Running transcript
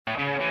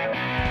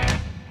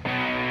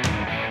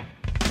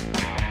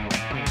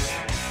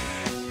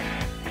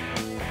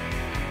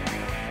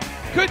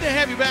Good to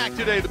have you back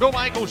today. The Bill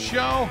Michaels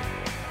Show.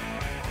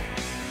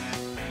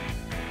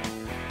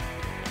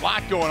 A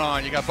lot going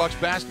on. You got Bucks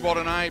basketball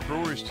tonight,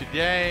 Brewers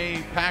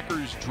today,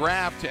 Packers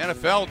draft,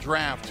 NFL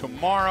draft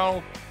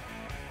tomorrow.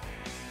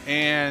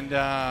 And,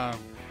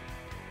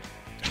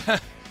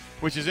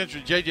 which is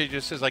interesting. JJ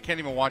just says, I can't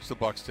even watch the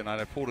Bucks tonight.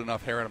 I pulled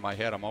enough hair out of my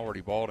head. I'm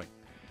already balding.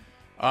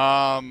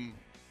 Yeah,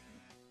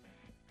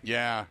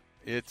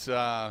 it's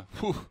not.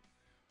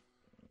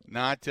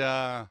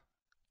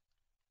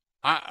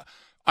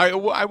 I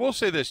will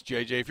say this,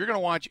 JJ. If you're going to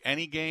watch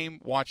any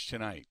game, watch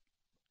tonight.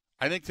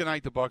 I think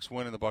tonight the Bucks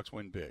win and the Bucks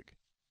win big.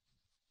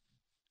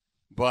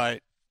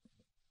 But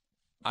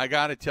I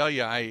got to tell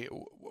you,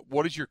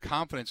 what is your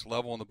confidence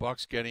level in the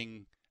Bucks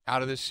getting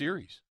out of this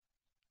series?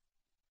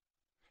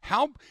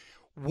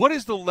 What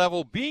is the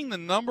level being the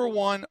number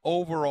one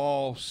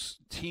overall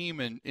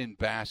team in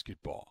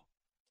basketball?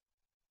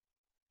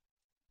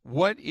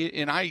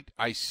 I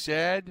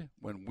said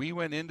when we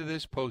went into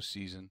this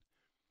postseason,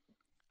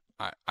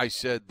 I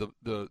said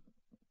the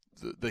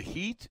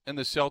Heat and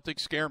the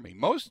Celtics scare me.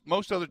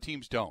 Most other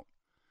teams don't.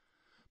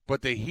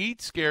 But the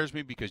Heat scares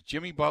me because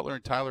Jimmy Butler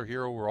and Tyler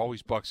Hero were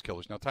always Bucks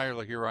killers. Now,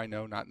 Tyler Hero, I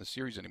know, not in the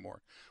series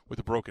anymore with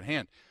a broken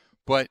hand.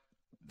 But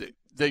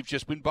they've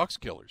just been Bucks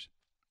killers.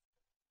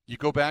 You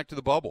go back to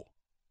the bubble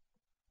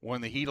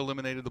when the Heat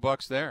eliminated the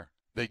Bucks there.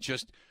 The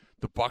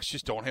Bucks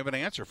just don't have an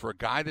answer for a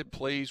guy that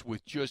plays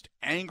with just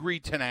angry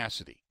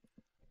tenacity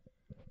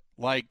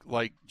like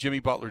Jimmy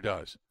Butler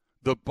does.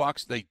 The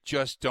Bucks, they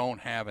just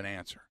don't have an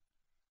answer.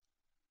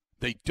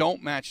 They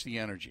don't match the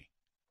energy.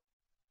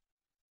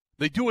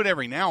 They do it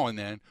every now and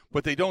then,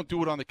 but they don't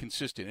do it on the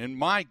consistent. And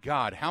my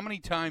God, how many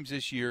times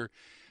this year,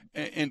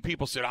 and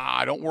people said,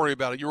 don't worry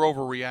about it, you're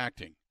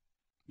overreacting,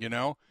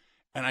 And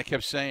I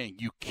kept saying,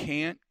 you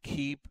can't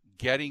keep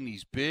getting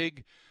these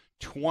big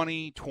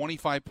 20,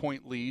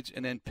 25-point leads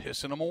and then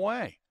pissing them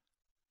away.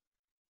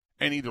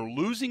 And either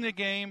losing the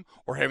game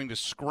or having to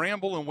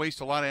scramble and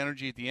waste a lot of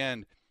energy at the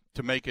end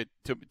to make it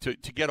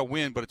to get a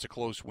win, but it's a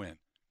close win.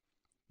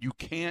 You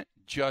can't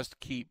just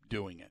keep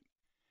doing it.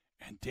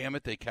 And damn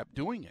it, they kept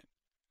doing it.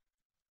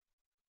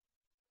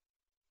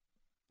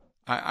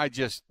 I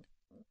just,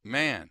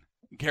 man.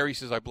 Gary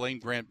says, I blame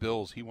Grant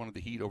Bills. He wanted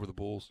the Heat over the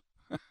Bulls.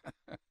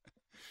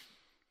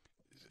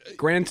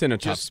 Grant's in a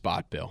tough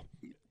spot, Bill.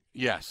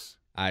 Yes.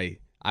 I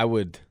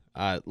would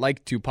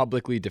like to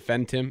publicly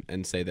defend him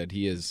and say that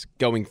he is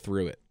going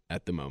through it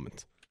at the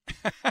moment.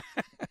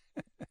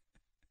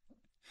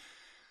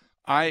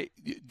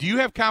 Do you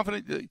have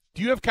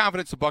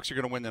confidence the Bucks are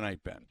going to win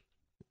tonight, Ben?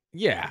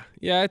 Yeah,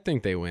 I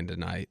think they win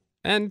tonight.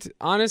 And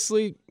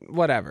honestly,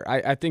 whatever.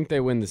 I think they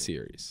win the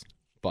series.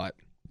 But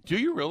do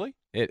you really?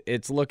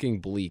 It's looking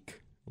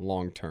bleak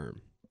long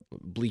term.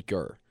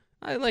 Bleaker.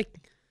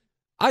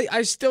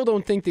 I still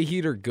don't think the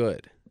Heat are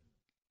good.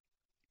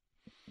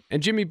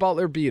 And Jimmy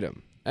Butler beat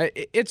him.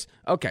 It's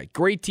okay.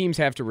 Great teams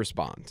have to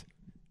respond.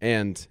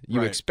 And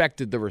you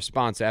expected the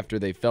response after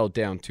they fell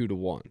down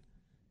 2-1.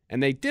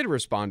 And they did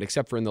respond,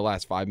 except for in the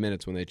last 5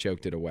 minutes when they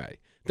choked it away.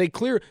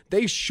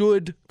 They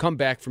should come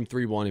back from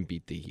 3-1 and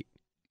beat the Heat.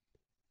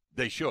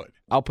 They should.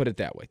 I'll put it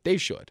that way. They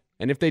should.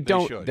 And if they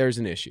don't, there's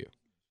an issue.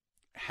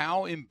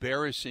 How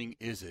embarrassing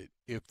is it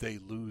if they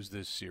lose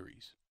this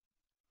series?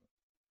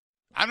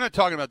 I'm not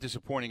talking about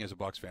disappointing as a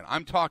Bucks fan.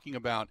 I'm talking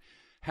about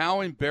how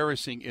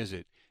embarrassing is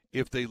it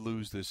if they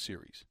lose this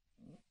series?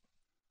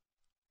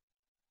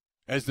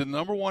 As the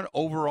number one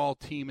overall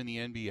team in the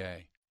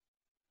NBA,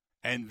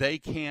 and they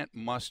can't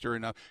muster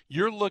enough.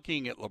 You're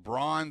looking at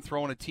LeBron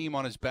throwing a team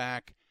on his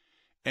back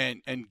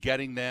and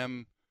getting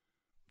them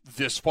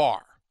this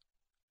far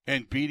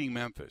and beating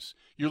Memphis.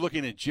 You're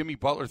looking at Jimmy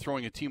Butler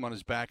throwing a team on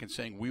his back and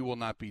saying, we will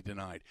not be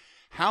denied.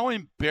 How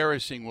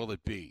embarrassing will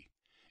it be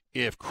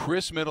if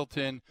Chris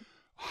Middleton,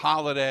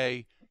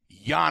 Holiday,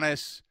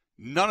 Giannis,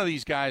 none of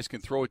these guys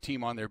can throw a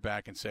team on their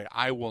back and say,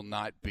 I will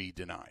not be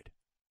denied?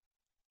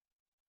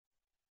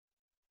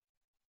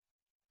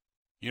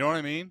 You know what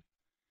I mean?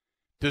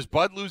 Does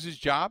Bud lose his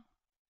job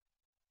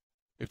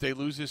if they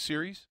lose this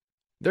series?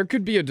 There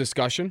could be a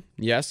discussion,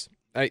 yes.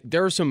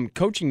 There are some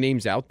coaching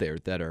names out there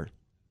that are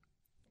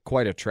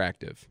quite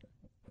attractive.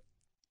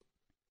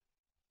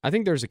 I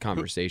think there's a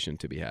conversation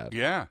to be had.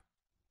 Yeah.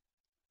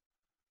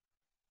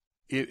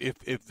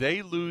 If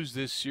they lose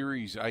this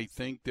series, I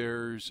think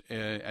there's,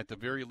 at the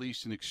very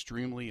least, an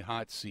extremely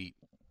hot seat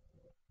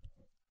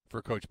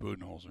for Coach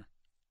Budenholzer.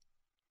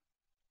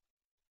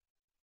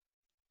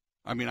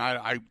 I mean,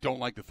 I don't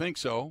like to think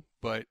so,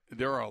 but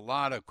there are a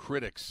lot of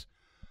critics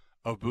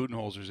of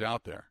Budenholzer's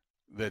out there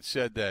that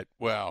said that,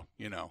 well,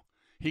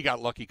 he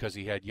got lucky because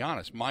he had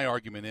Giannis. My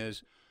argument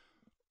is,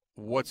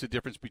 what's the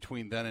difference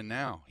between then and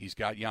now? He's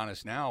got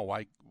Giannis now.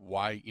 Why,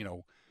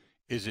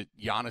 is it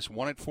Giannis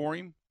won it for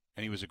him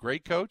and he was a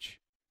great coach?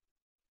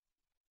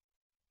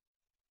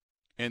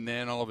 And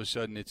then all of a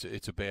sudden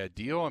it's a bad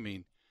deal? I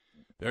mean,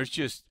 there's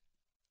just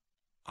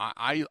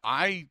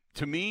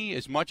to me,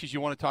 as much as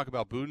you want to talk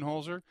about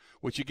Budenholzer,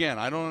 which again,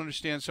 I don't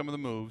understand some of the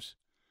moves,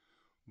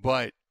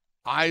 but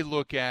I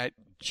look at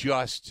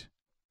just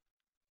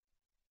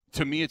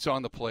to me, it's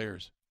on the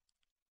players.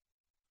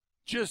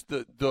 Just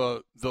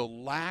the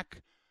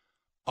lack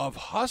of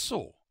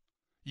hustle.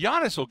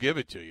 Giannis will give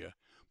it to you,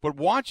 but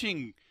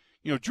watching,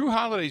 Drew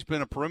Holiday's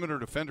been a perimeter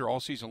defender all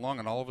season long,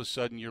 and all of a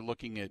sudden you're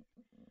looking at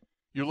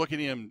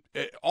him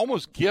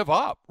almost give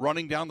up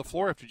running down the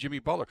floor after Jimmy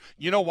Butler.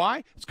 You know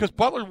why? It's because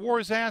Butler wore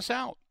his ass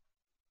out.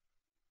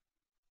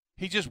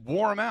 He just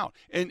wore him out.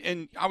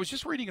 And I was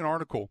just reading an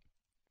article.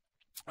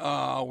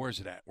 Where's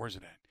it at?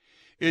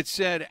 It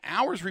said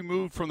hours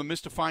removed from the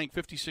mystifying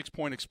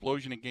 56-point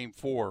explosion in Game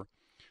 4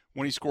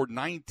 when he scored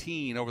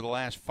 19 over the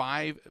last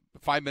 5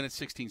 minutes,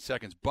 16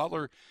 seconds.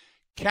 Butler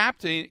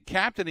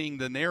captaining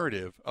the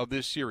narrative of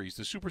this series,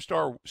 the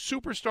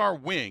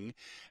superstar wing,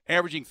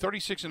 averaging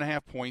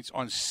 36.5 points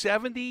on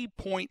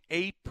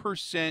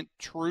 70.8%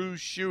 true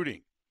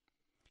shooting.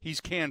 He's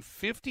canned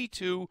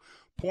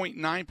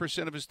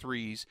 52.9% of his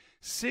threes,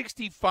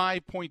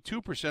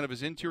 65.2% of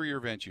his interior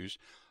ventures.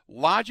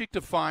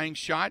 Logic-defying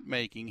shot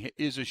making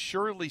is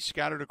assuredly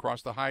scattered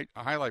across the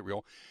highlight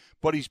reel,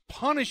 but he's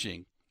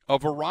punishing a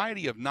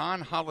variety of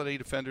non-Holiday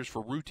defenders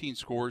for routine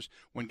scores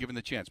when given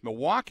the chance.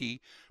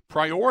 Milwaukee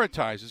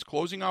prioritizes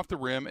closing off the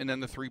rim and then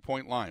the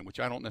three-point line, which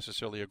I don't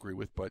necessarily agree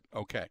with, but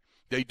okay.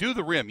 They do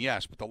the rim,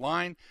 yes, but the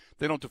line,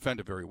 they don't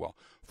defend it very well.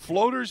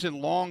 Floaters and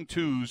long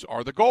twos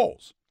are the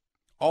goals.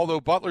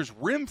 Although Butler's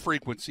rim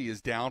frequency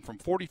is down from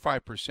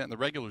 45% in the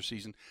regular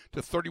season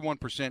to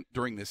 31%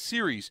 during this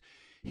series,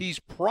 he's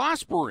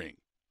prospering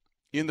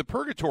in the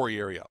purgatory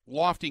area,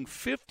 lofting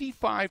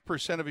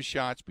 55% of his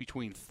shots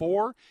between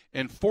 4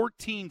 and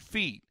 14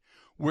 feet,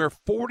 where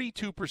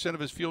 42%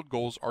 of his field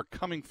goals are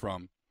coming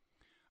from.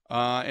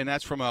 And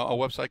that's from a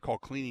website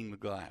called Cleaning the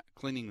Glass.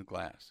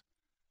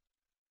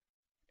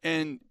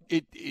 And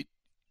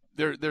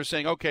they're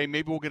saying, okay,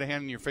 maybe we'll get a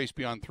hand in your face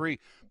beyond 3,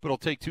 but it'll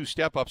take 2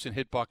 step-ups and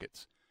hit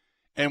buckets.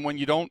 And when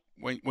you don't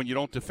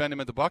defend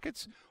him at the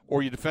buckets,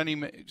 or you defend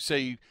him,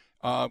 say,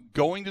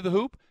 going to the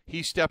hoop,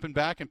 he's stepping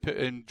back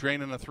and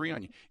draining a 3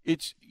 on you.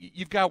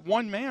 You've got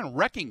one man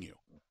wrecking you.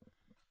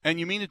 And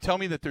you mean to tell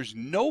me that there's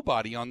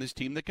nobody on this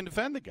team that can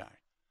defend the guy?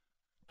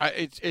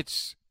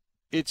 It's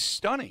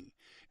stunning.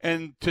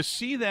 And to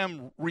see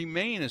them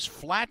remain as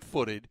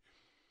flat-footed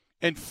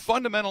and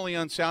fundamentally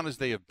unsound as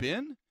they have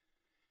been,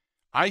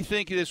 I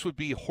think this would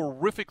be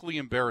horrifically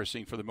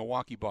embarrassing for the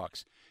Milwaukee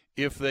Bucks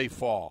if they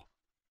fall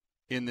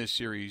in this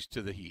series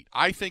to the Heat.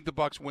 I think the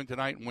Bucks win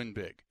tonight and win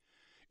big.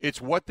 It's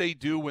what they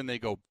do when they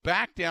go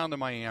back down to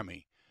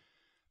Miami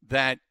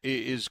that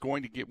is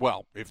going to get,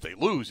 well, if they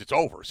lose, it's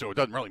over, so it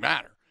doesn't really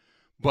matter.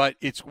 But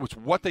it's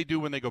what they do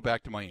when they go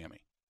back to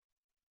Miami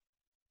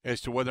as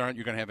to whether or not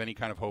you're going to have any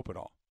kind of hope at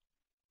all.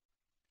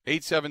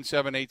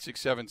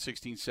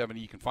 877-867-1670.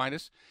 You can find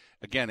us.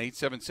 Again,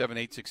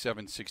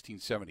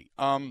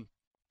 877-867-1670.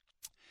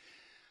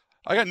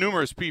 I got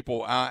numerous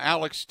people.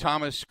 Alex,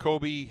 Thomas,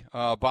 Kobe,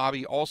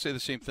 Bobby all say the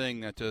same thing,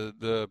 that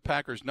the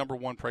Packers' number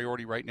one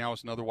priority right now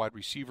is another wide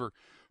receiver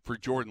for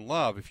Jordan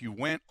Love. If you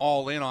went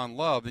all in on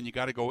Love, then you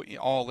got to go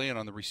all in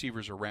on the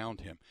receivers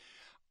around him.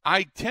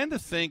 I tend to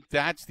think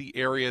that's the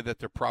area that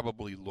they're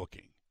probably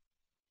looking.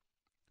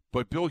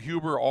 But Bill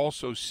Huber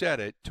also said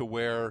it to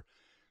where,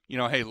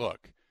 hey,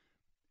 look,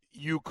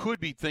 you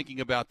could be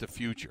thinking about the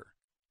future.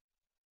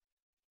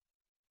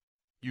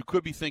 You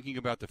could be thinking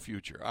about the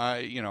future.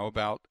 Okay,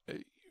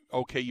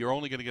 you're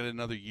only going to get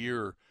another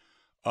year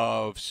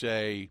of,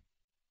 say,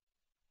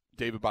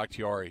 David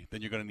Bakhtiari.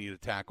 Then you're going to need a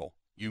tackle.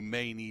 You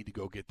may need to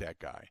go get that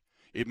guy.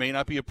 It may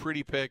not be a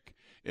pretty pick.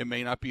 It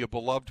may not be a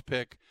beloved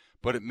pick,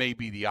 but it may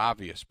be the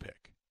obvious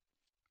pick.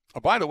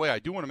 By the way, I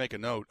do want to make a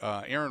note.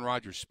 Aaron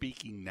Rodgers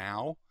speaking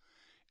now,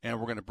 and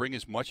we're going to bring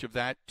as much of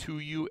that to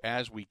you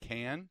as we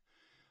can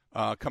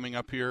coming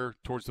up here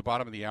towards the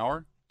bottom of the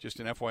hour, just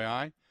an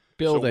FYI.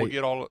 Bill, so we'll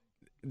get all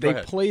 – They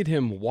played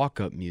him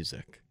walk-up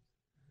music.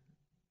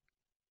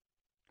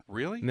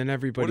 Really? And then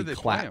everybody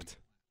clapped.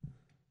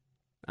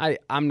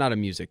 I'm not a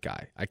music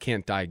guy. I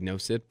can't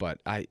diagnose it, but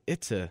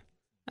it's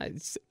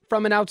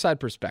from an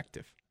outside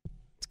perspective.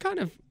 It's kind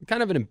of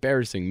an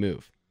embarrassing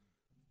move.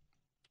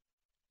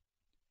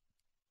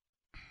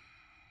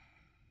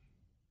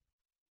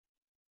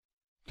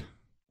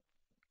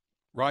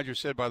 Rodgers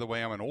said, by the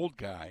way, I'm an old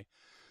guy,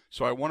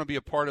 so I want to be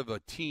a part of a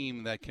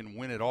team that can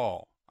win it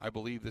all. I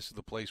believe this is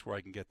the place where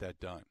I can get that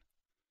done.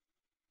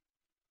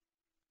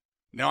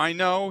 Now, I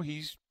know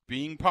he's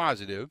being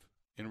positive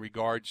in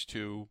regards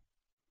to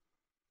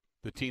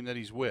the team that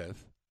he's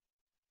with,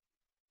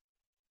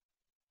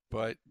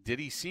 but did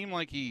he seem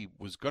like he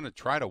was going to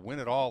try to win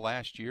it all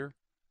last year?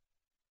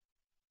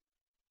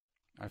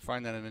 I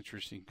find that an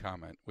interesting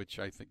comment, which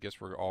I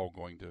guess we're all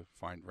going to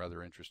find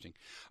rather interesting.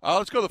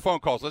 Let's go to the phone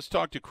calls. Let's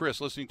talk to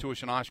Chris, listening to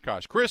us in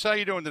Oshkosh. Chris, how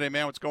you doing today,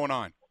 man? What's going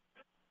on?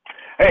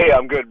 Hey,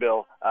 I'm good,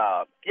 Bill.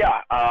 Glad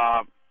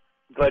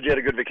you had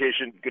a good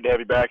vacation. Good to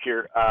have you back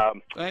here.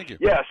 Thank you.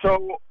 Yeah,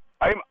 so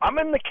I'm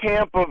in the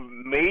camp of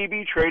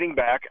maybe trading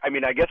back. I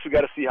mean, I guess we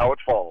got to see how it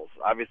falls.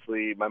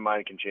 Obviously, my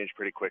mind can change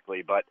pretty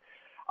quickly, but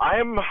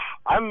I'm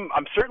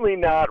certainly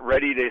not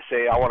ready to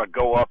say I want to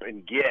go up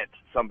and get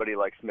somebody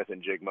like Smith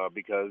and Jigma,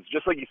 because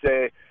just like you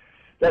say,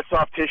 that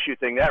soft tissue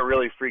thing, that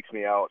really freaks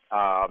me out.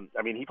 I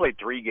mean, he played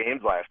 3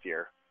 games last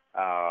year.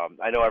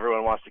 I know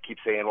everyone wants to keep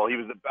saying, well,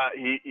 he's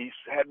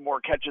had more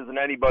catches than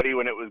anybody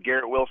when it was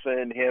Garrett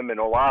Wilson, him, and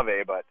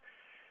Olave, but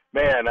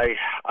man, I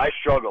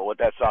struggle with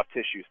that soft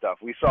tissue stuff.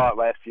 We saw it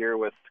last year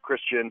with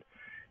Christian,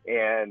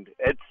 and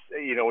it's,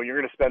 when you're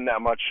going to spend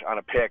that much on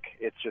a pick,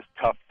 it's just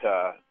tough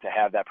to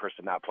have that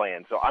person not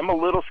playing. So I'm a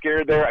little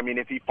scared there. I mean,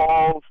 if he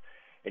falls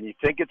and you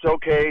think it's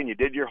okay and you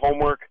did your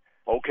homework,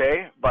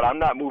 okay, but I'm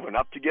not moving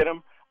up to get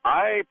him.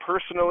 I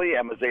personally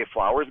am a Zay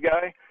Flowers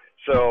guy.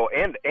 So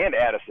and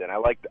Addison, I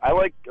like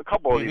a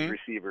couple of these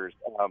receivers.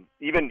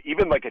 Even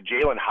like a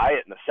Jalen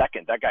Hyatt in the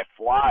second, that guy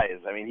flies.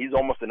 I mean, he's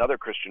almost another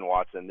Christian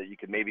Watson that you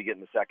could maybe get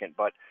in the second.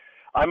 But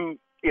I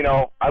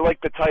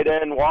like the tight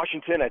end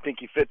Washington. I think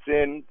he fits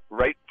in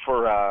right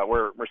for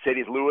where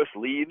Mercedes Lewis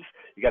leaves.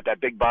 You got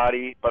that big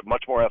body, but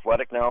much more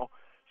athletic now.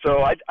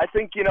 So I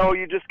think you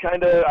just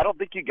kind of, I don't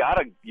think you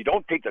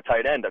don't take the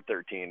tight end at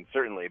 13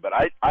 certainly, but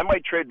I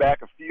might trade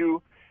back a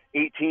few.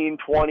 18,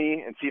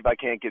 20, and see if I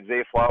can't get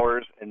Zay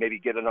Flowers and maybe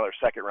get another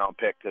second-round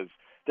pick, because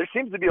there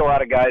seems to be a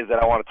lot of guys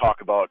that I want to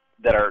talk about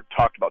that are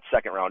talked about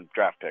second-round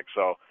draft picks.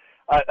 So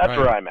that's right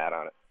where I'm at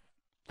on it.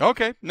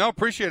 Okay. No,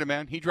 appreciate it,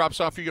 man. He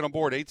drops off. You get on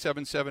board.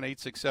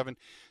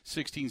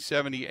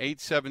 877-867-1670,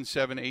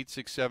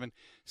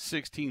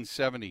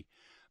 877-867-1670.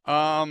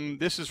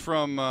 This is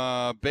from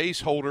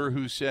Base Holder,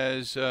 who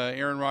says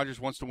Aaron Rodgers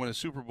wants to win a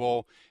Super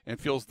Bowl and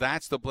feels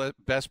that's the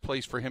best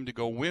place for him to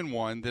go win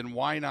one. Then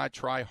why not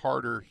try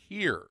harder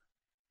here?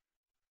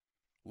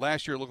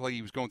 Last year it looked like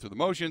he was going through the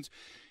motions.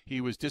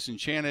 He was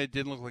disenchanted.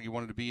 Didn't look like he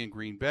wanted to be in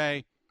Green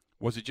Bay.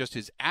 Was it just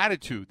his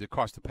attitude that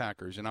cost the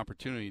Packers an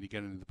opportunity to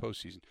get into the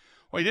postseason?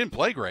 Well, he didn't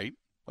play great.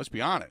 Let's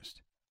be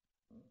honest.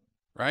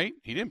 Right?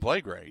 He didn't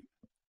play great.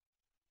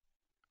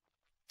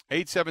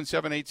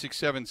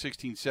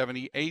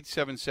 877-867-1670,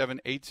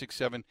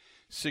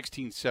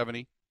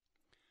 877-867-1670.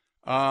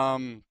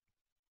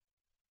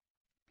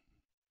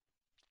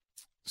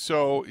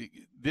 So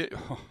it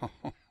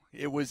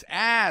was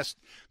asked.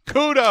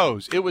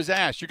 Kudos. It was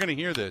asked. You're going to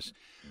hear this.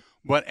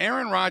 But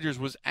Aaron Rodgers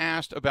was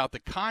asked about the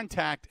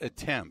contact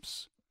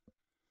attempts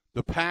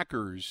the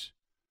Packers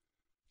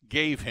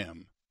gave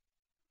him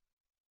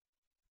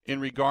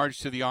in regards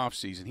to the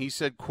offseason. He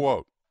said,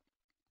 quote,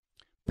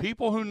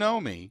 "People who know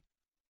me,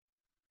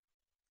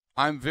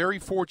 I'm very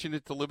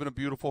fortunate to live in a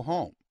beautiful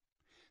home.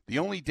 The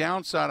only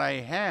downside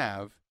I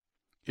have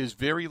is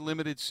very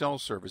limited cell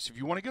service. If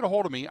you want to get a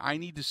hold of me, I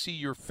need to see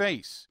your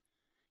face.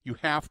 You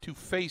have to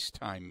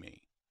FaceTime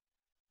me."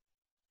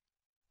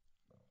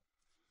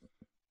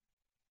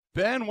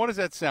 Ben, what does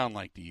that sound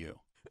like to you?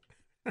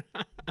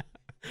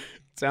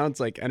 Sounds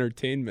like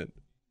entertainment.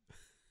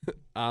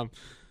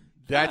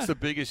 That's the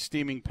biggest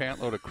steaming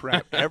pantload of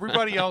crap.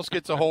 Everybody else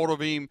gets a hold of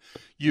him.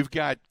 You've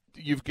got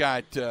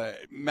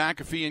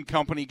McAfee and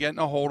company getting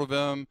a hold of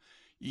him.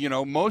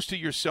 Most of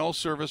your cell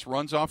service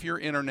runs off your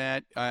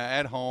internet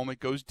at home. It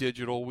goes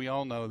digital. We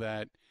all know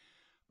that.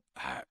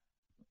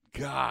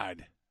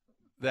 God,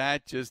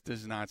 that just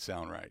does not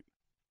sound right.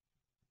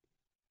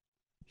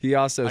 He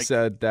also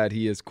said that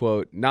he is,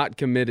 quote, not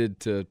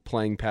committed to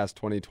playing past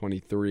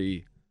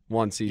 2023,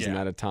 one season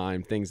at a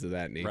time, things of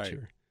that nature. Right.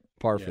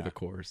 Par for the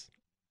course.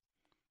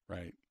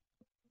 Right.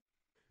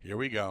 Here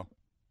we go.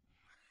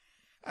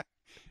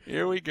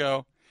 Here we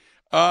go.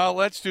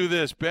 Let's do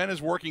this. Ben is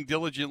working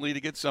diligently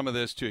to get some of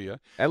this to you.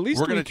 At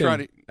least we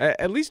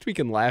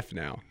can laugh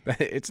now.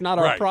 It's not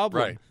our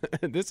problem. Right.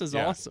 This is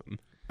awesome.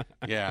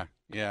 Yeah.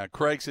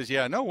 Craig says,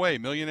 no way.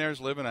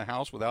 Millionaires live in a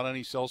house without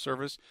any cell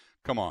service.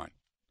 Come on.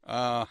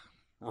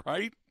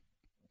 Right?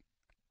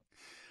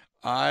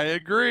 I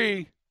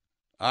agree,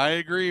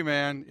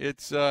 man.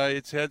 It's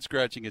head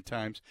scratching at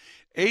times.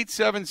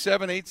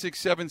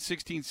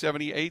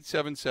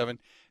 877-867-1670,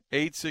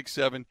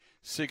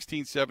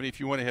 877-867-1670. If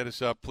you want to hit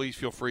us up, please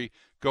feel free.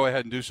 Go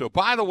ahead and do so.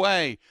 By the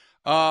way,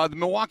 the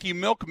Milwaukee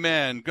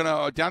Milkmen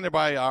down there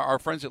by our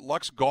friends at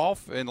Lux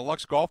Golf and the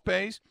Lux Golf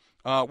Bays,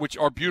 which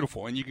are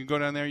beautiful. And you can go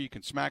down there, you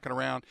can smack it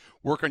around,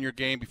 work on your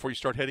game before you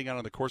start heading out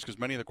on the course, because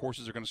many of the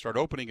courses are going to start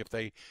opening if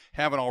they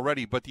haven't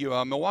already. But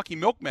the Milwaukee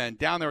Milkmen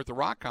down there at the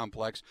Rock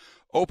Complex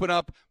open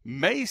up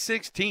May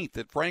 16th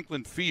at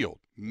Franklin Field.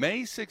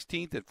 May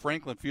 16th at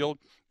Franklin Field,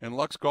 and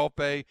Lux Golf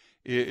Bay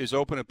is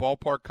open at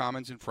Ballpark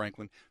Commons in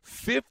Franklin.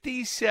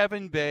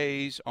 57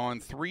 bays on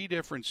 3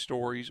 different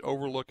stories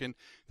overlooking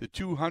the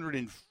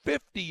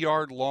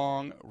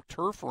 250-yard-long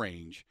turf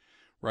range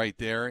right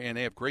there, and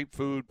they have great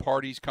food,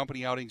 parties,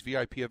 company outings,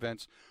 VIP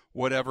events,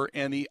 whatever.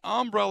 And the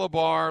Umbrella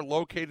Bar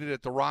located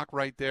at the Rock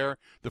right there,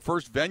 the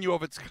first venue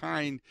of its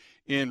kind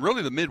in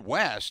really the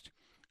Midwest.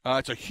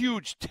 It's a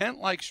huge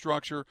tent-like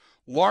structure,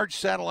 large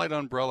satellite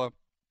umbrella,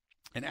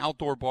 an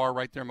outdoor bar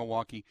right there in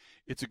Milwaukee.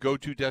 It's a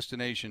go-to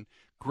destination,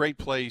 great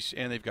place,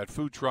 and they've got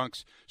food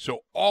trucks. So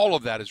all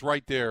of that is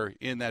right there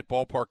in that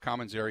Ballpark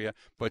Commons area.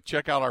 But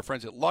check out our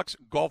friends at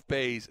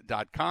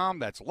luxgolfbays.com.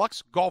 That's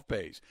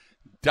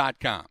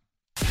luxgolfbays.com.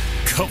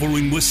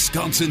 Covering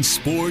Wisconsin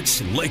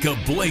sports like a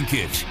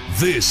blanket.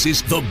 This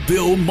is the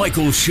Bill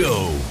Michaels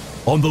Show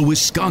on the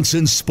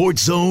Wisconsin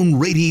Sports Zone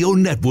Radio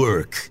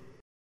Network.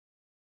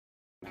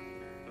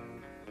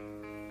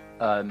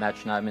 Matt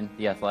Schneidman,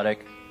 The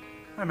Athletic.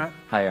 Hi, Matt.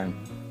 Hi, Aaron.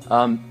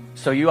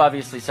 So you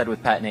obviously said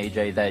with Pat and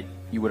AJ that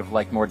you would have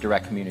liked more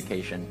direct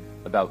communication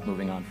about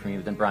moving on from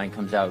you. Then Brian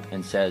comes out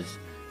and says,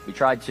 we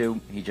tried to,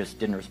 he just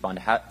didn't respond.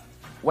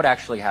 What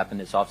actually happened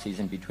this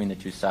offseason between the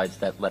two sides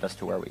that led us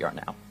to where we are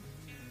now?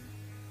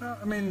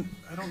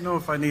 I don't know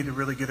if I need to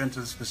really get into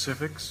the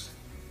specifics.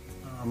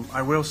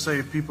 I will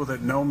say people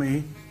that know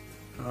me,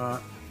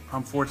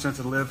 I'm fortunate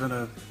to live in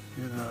a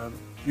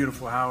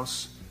beautiful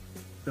house.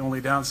 The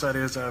only downside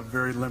is I have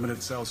very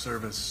limited cell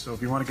service. So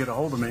if you want to get a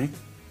hold of me,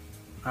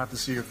 I have to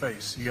see your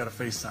face. You got to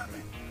FaceTime me.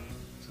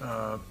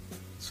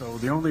 So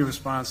the only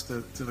response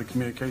to the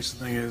communication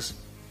thing is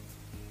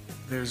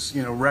there's,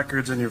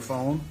 records in your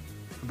phone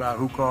about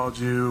who called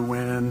you,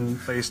 when,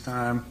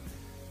 FaceTime,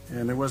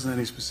 and there wasn't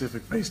any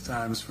specific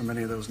FaceTimes from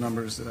any of those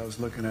numbers that I was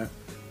looking at.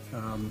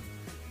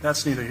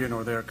 That's neither here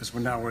nor there because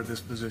we're at this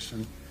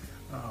position.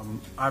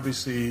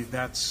 Obviously,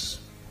 that's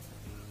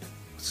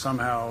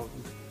somehow,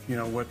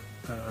 what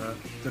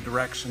the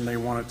direction they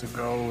wanted to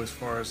go as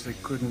far as they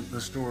couldn't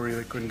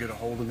get a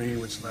hold of me,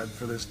 which led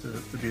for this to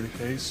be the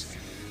case.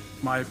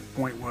 My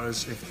point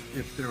was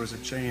if there was a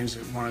change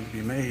that wanted to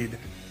be made,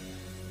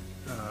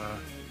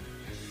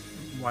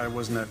 why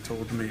wasn't that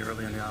told to me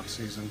early in the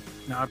offseason?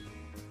 Now,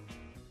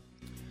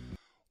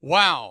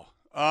 Wow.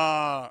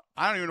 I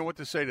don't even know what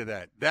to say to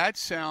that. That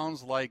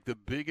sounds like the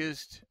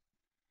biggest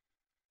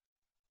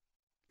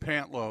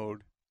pant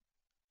load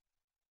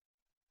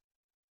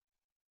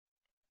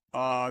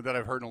that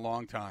I've heard in a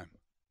long time.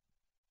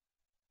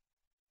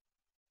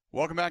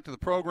 Welcome back to the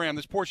program.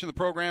 This portion of the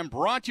program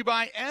brought to you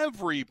by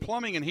Every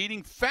Plumbing and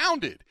Heating,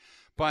 founded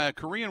by a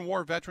Korean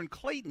War veteran,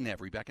 Clayton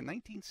Every, back in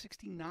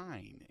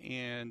 1969.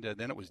 And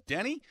then it was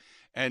Denny,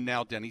 and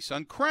now Denny's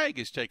son, Craig,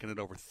 is taking it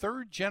over.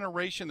 Third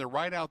generation. They're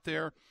right out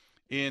there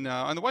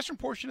on the western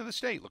portion of the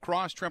state, La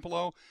Crosse,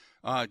 Trempealeau,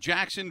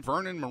 Jackson,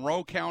 Vernon,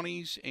 Monroe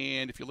counties.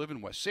 And if you live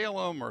in West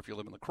Salem or if you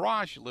live in La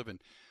Crosse, you live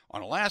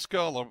on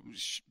Alaska,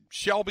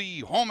 Shelby,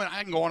 Holman,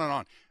 I can go on and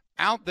on.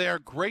 Out there,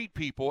 great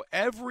people,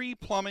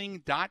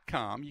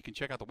 everyplumbing.com. You can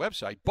check out the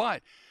website,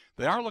 but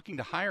they are looking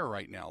to hire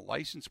right now.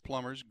 Licensed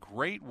plumbers,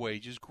 great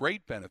wages,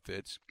 great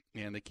benefits,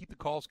 and they keep the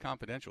calls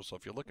confidential. So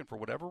if you're looking for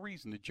whatever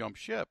reason to jump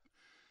ship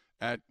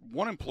at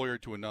one employer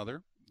to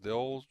another,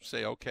 they'll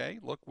say, okay,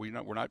 look, we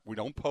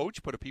don't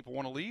poach, but if people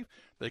want to leave,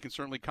 they can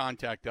certainly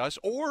contact us.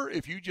 Or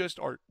if you just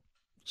are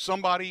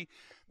somebody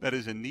that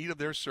is in need of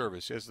their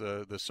service as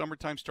the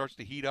summertime starts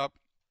to heat up,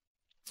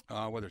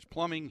 whether it's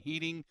plumbing,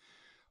 heating,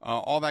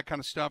 all that kind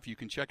of stuff, you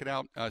can check it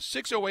out.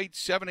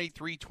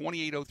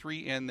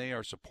 608-783-2803, and they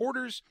are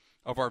supporters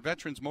of our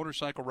Veterans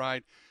Motorcycle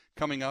Ride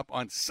coming up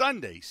on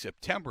Sunday,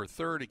 September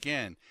 3rd.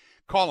 Again,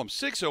 call them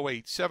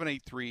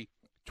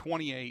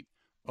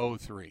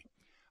 608-783-2803.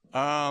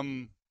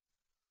 I'm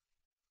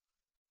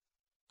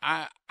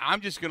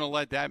just going to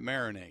let that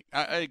marinate.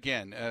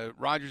 Again,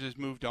 Rodgers has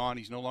moved on.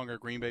 He's no longer a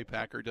Green Bay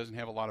Packer. Doesn't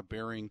have a lot of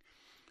bearing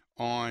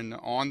on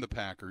the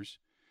Packers.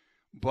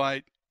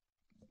 But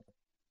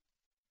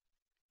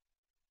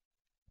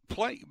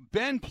play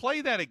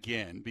that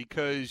again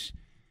because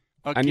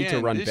again, I need to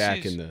run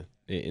back in the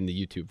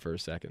YouTube for a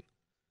second.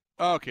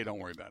 Okay, don't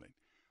worry about it.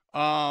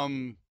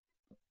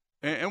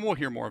 And we'll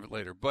hear more of it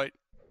later. But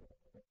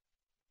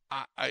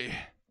I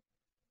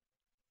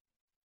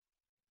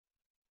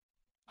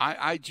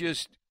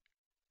just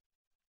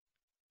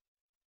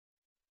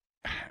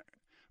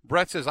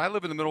Brett says I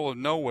live in the middle of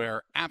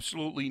nowhere,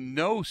 absolutely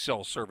no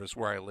cell service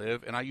where I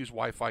live, and I use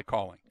Wi-Fi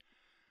calling.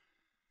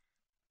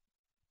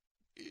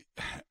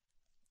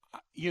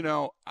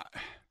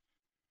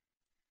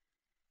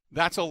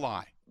 That's a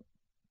lie.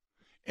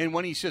 And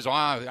when he says,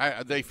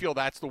 they feel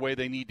that's the way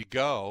they need to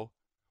go,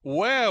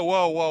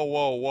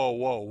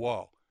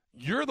 whoa.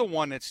 You're the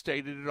one that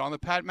stated it on the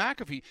Pat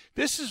McAfee.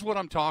 This is what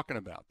I'm talking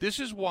about. This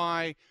is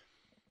why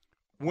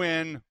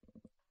when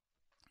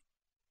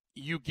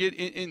you get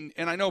in,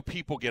 and I know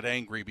people get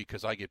angry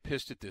because I get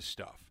pissed at this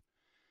stuff.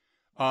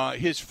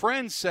 His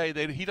friends say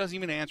that he doesn't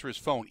even answer his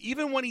phone,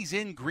 even when he's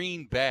in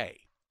Green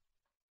Bay.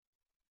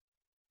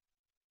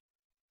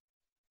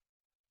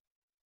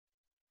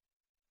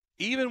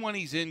 Even when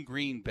he's in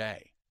Green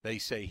Bay, they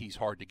say he's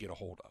hard to get a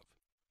hold of.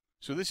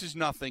 So this is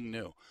nothing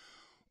new.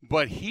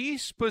 But he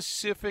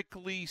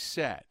specifically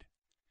said,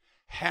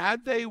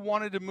 had they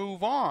wanted to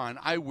move on,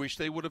 I wish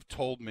they would have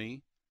told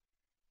me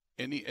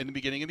in the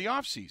beginning of the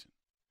offseason.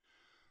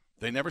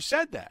 They never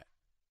said that.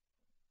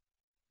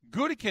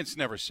 Gutekunst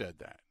never said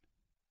that.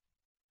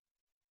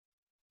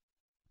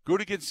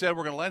 Gutekunst said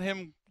we're going to let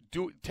him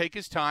take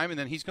his time, and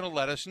then he's going to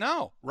let us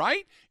know,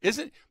 right?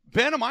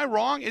 Ben, am I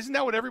wrong? Isn't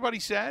that what everybody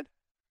said?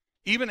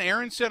 Even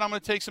Aaron said, I'm going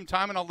to take some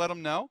time and I'll let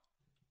him know?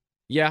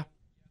 Yeah.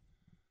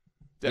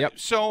 Yep.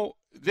 So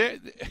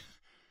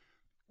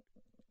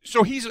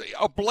he's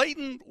a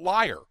blatant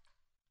liar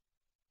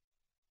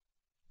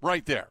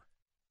right there.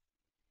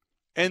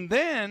 And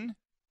then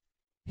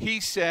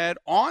he said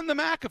on the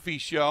McAfee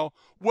show,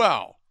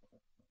 well,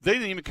 They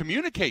didn't even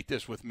communicate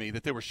this with me,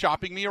 that they were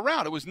shopping me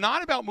around. It was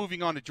not about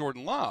moving on to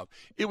Jordan Love.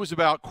 It was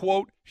about,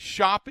 quote,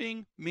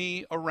 shopping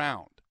me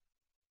around.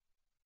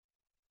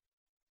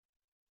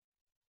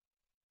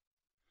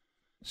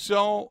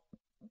 So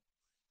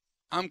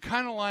I'm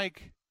kind of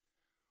like,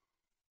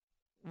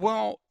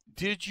 well,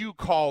 did you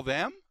call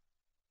them?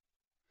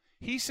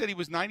 He said he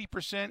was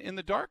 90% in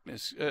the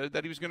darkness,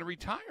 that he was going to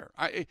retire.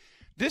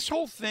 This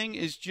whole thing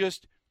is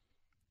just,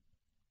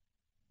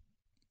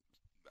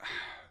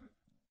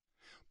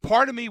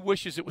 part of me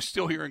wishes it was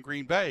still here in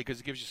Green Bay because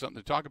it gives you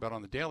something to talk about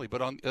on the daily.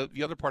 But on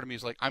the other part of me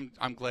is like,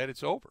 I'm glad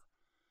it's over.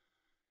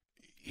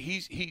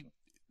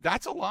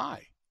 That's a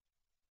lie.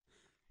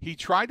 He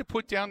tried to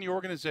put down the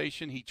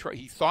organization.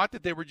 He thought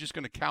that they were just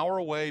going to cower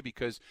away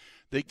because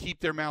they keep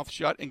their mouth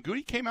shut. And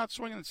Goody came out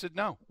swinging and said,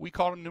 "No, we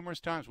called him numerous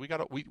times. We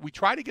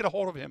tried to get a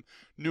hold of him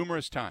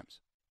numerous times."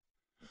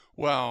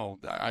 Well,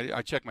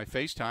 I checked my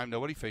FaceTime.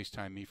 Nobody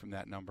FaceTimed me from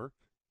that number.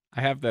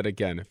 I have that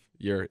again if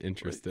you're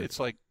interested. It's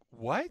like,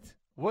 what?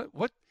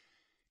 What?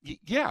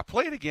 Yeah,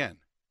 play it again.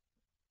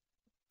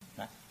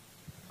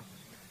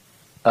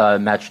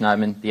 Matt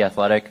Schneidman, The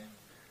Athletic.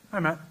 Hi,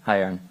 Matt. Hi,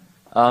 Aaron.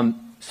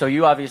 So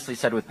you obviously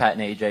said with Pat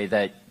and AJ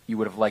that you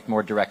would have liked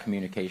more direct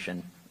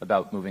communication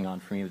about moving on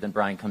from you. Then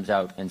Brian comes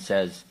out and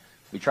says,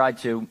 we tried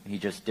to, he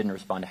just didn't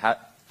respond.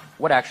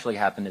 What actually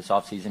happened this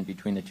offseason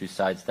between the two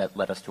sides that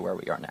led us to where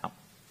we are now?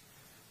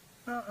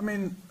 I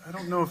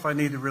don't know if I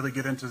need to really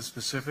get into the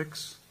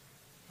specifics.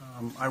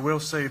 I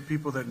will say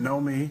people that know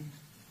me,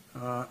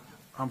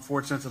 I'm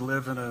fortunate to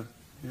live in a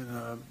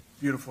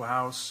beautiful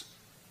house.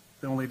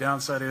 The only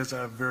downside is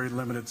I have very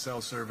limited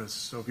cell service.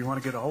 So if you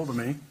want to get a hold of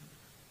me,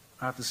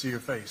 I have to see your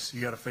face.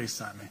 You got to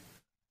FaceTime me.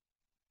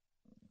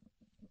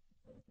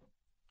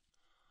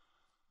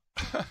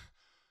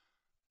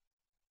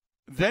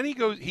 Then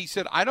he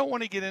said, I don't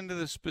want to get into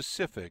the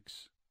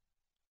specifics.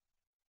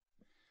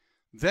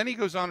 Then he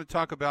goes on to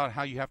talk about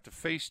how you have to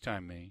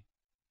FaceTime me.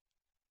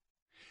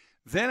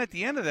 Then at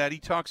the end of that, he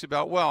talks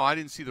about, well, I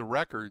didn't see the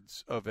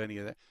records of any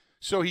of that.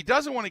 So he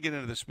doesn't want to get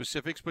into the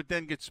specifics, but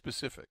then gets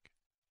specific.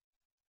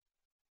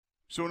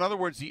 So in other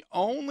words, the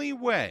only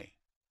way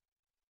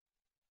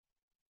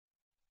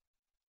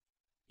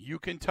you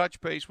can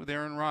touch base with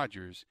Aaron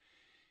Rodgers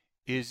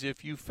is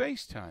if you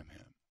FaceTime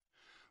him.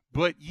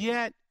 But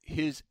yet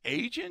his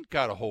agent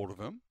got a hold of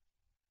him,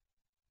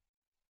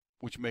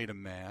 which made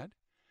him mad.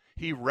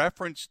 He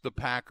referenced the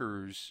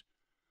Packers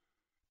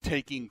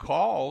taking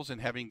calls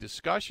and having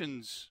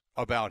discussions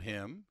about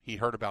him. He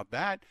heard about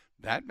that.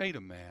 That made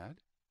him mad.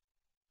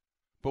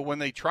 But when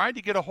they tried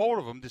to get a hold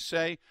of him to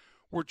say,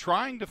 we're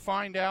trying to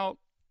find out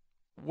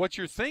what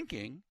you're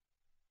thinking,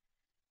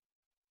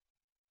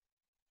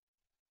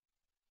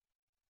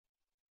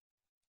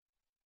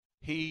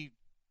 he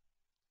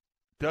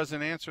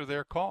doesn't answer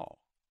their call.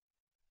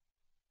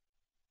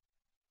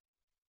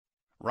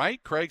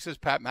 Right? Craig says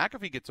Pat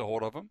McAfee gets a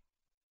hold of him.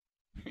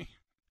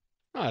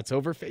 Oh, it's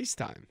over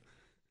FaceTime.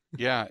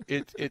 Yeah,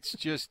 it's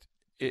just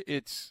I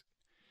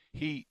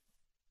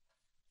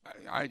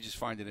just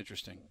find it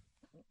interesting.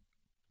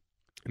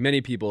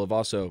 Many people have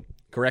also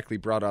correctly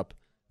brought up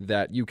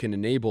that you can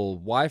enable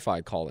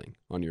Wi-Fi calling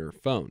on your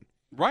phone.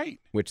 Right.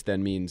 Which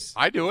then means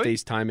I do it.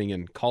 FaceTiming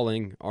and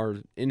calling are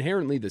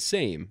inherently the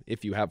same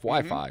if you have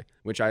Wi-Fi,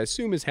 which I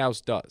assume his house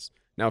does.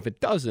 Now, if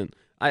it doesn't,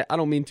 I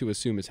don't mean to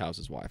assume his house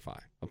is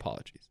Wi-Fi.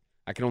 Apologies.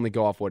 I can only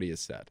go off what he has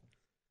said.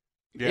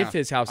 Yeah. If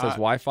his house has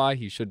Wi-Fi,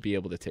 he should be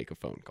able to take a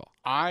phone call.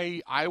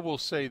 I will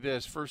say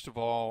this. First of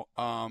all,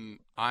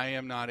 I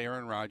am not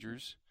Aaron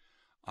Rodgers.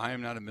 I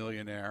am not a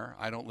millionaire.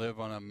 I don't live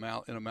on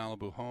in a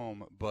Malibu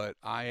home, but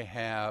I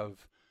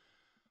have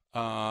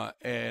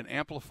an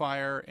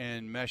amplifier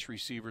and mesh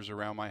receivers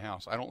around my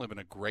house. I don't live in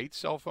a great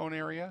cell phone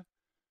area,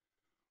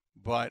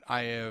 but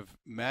I have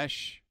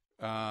mesh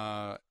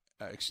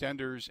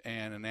extenders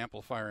and an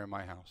amplifier in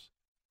my house.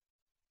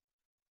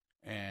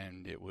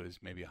 And it was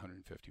maybe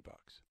 $150.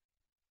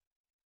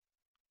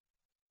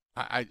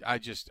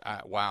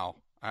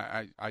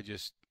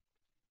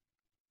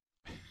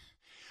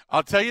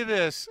 I'll tell you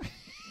this.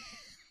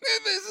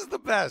 This is the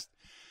best.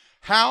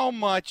 How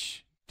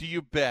much do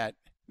you bet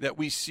that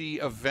we see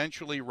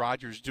eventually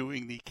Rodgers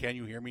doing the "Can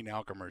You Hear Me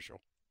Now"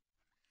 commercial?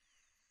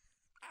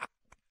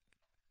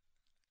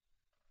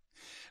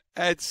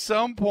 At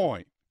some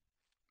point.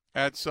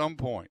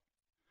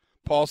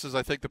 Paul says,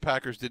 I think the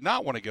Packers did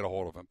not want to get a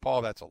hold of him.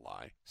 Paul, that's a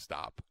lie.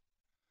 Stop.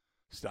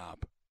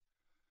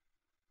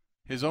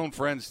 His own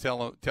friends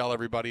tell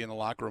everybody in the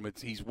locker room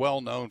he's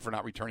well known for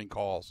not returning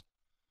calls.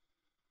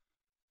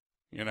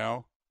 You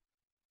know?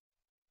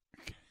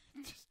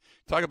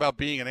 Talk about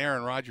being an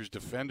Aaron Rodgers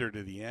defender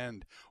to the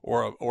end,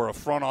 or a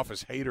front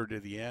office hater to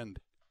the end.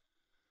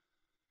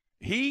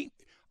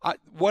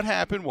 What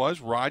happened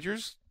was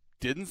Rodgers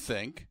didn't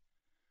think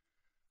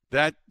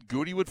that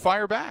Goody would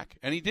fire back,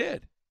 and he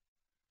did.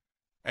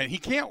 And he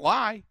can't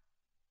lie.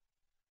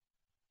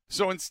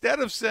 So instead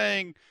of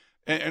saying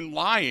and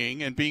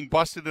lying and being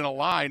busted in a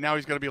lie, now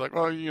he's going to be like,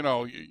 well, you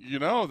know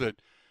that,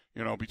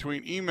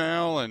 between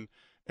email and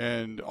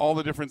and all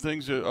the different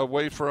things, a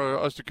way for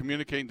us to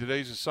communicate in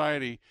today's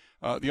society,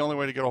 the only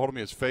way to get a hold of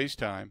me is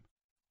FaceTime.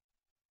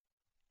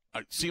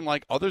 It seemed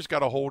like others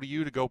got a hold of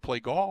you to go play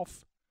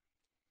golf,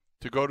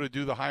 to go to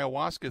do the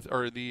ayahuasca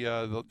or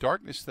the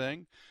darkness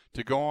thing,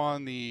 to go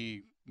on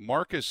the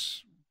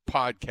Marcus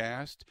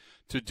podcast,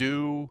 to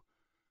do.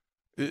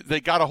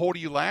 They got a hold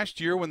of you last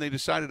year when they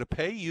decided to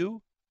pay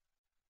you.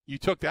 You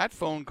took that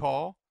phone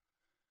call.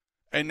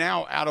 And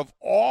now, out of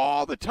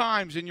all the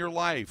times in your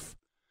life,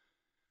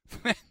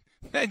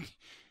 then,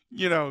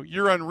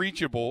 you're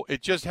unreachable.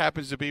 It just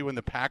happens to be when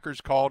the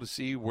Packers call to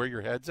see where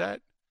your head's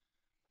at.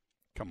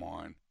 Come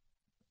on.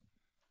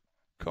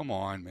 Come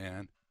on,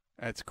 man.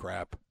 That's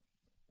crap.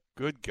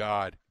 Good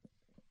God.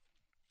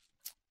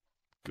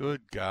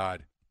 Good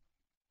God.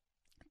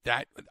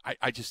 That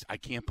I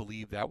can't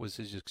believe that was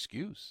his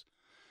excuse.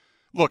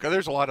 Look,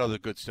 there's a lot of other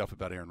good stuff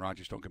about Aaron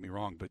Rodgers, don't get me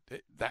wrong, but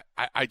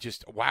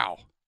wow.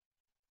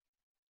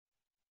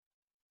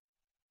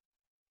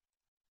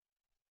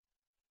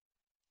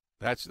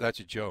 That's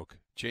a joke.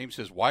 James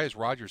says, why is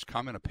Rodgers'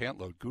 comment a pant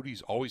load?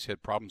 Goody's always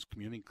had problems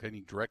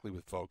communicating directly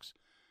with folks.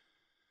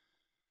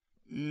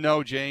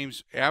 No,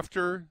 James.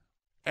 After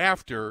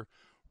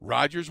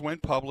Rodgers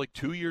went public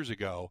 2 years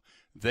ago,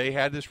 they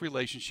had this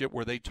relationship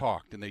where they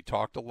talked, and they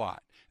talked a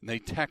lot, and they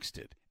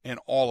texted, and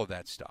all of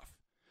that stuff.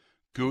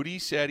 Goody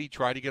said he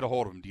tried to get a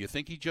hold of him. Do you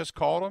think he just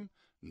called him?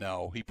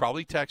 No. He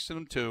probably texted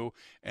him too,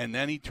 and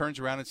then he turns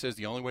around and says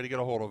the only way to get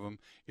a hold of him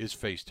is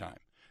FaceTime.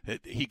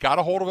 He got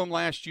a hold of him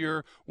last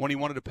year when he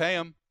wanted to pay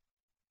him,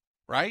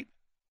 right?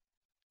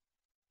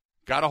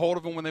 Got a hold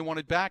of him when they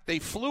wanted back. They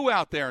flew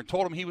out there and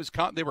told him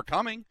they were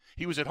coming.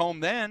 He was at home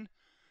then.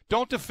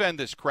 Don't defend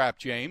this crap,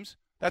 James.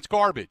 That's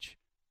garbage.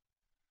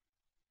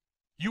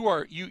 You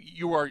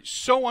are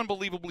so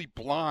unbelievably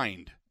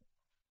blind.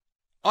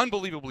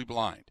 Unbelievably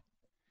blind.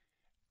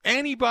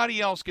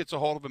 Anybody else gets a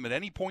hold of him at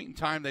any point in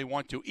time they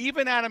want to.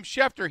 Even Adam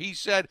Schefter, he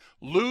said,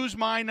 lose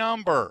my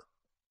number.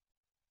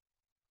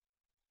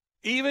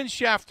 Even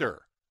Schefter.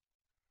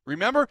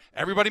 Remember?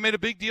 Everybody made a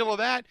big deal of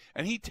that,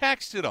 and he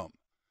texted him.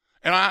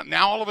 And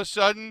now all of a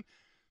sudden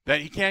that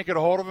he can't get a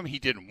hold of him, he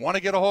didn't want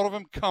to get a hold of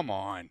him? Come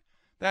on.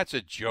 That's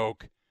a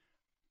joke.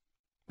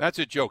 That's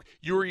a joke.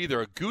 You were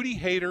either a Goody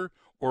hater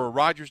or a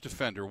Rodgers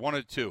defender, one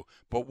of the two.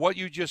 But what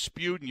you just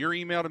spewed in your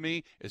email to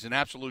me is an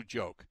absolute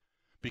joke.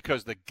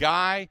 Because the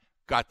guy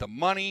got the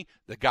money,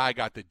 the guy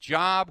got the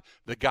job,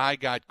 the guy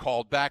got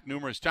called back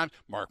numerous times.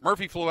 Mark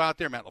Murphy flew out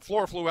there, Matt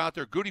LaFleur flew out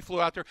there, Goody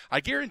flew out there. I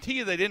guarantee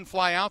you they didn't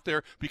fly out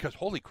there because,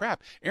 holy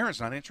crap, Aaron's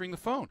not answering the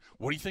phone.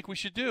 What do you think we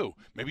should do?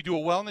 Maybe do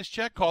a wellness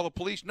check, call the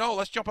police? No,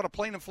 let's jump on a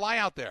plane and fly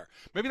out there.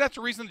 Maybe that's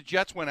the reason the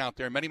Jets went out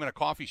there and met him in a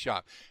coffee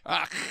shop.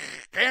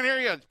 Can't hear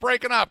you, it's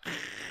breaking up.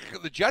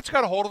 The Jets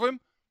got a hold of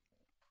him.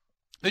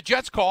 The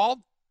Jets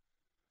called.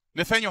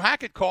 Nathaniel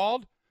Hackett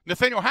called.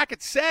 Nathaniel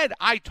Hackett said,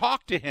 I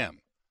talked to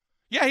him.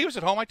 Yeah, he was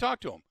at home. I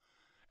talked to him.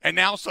 And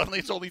now suddenly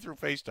it's only through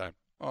FaceTime.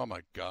 Oh,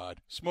 my God.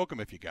 Smoke him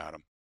if you got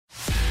him.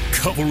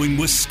 Covering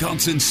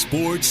Wisconsin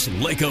sports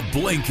like a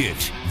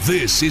blanket.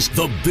 This is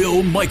the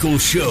Bill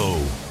Michaels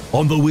Show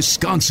on the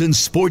Wisconsin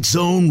Sports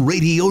Zone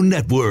Radio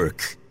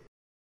Network.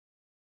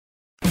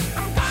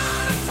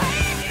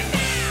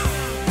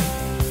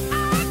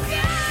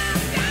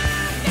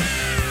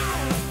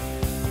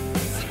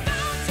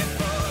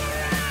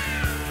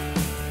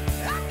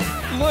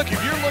 Look,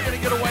 if you're looking to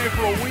get away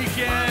for a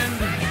weekend,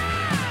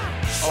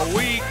 a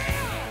week,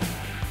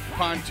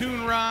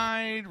 pontoon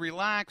ride,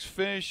 relax,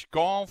 fish,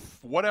 golf,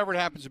 whatever it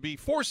happens to be,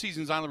 Four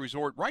Seasons Island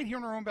Resort right here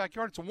in our own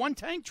backyard. It's a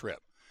one-tank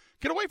trip.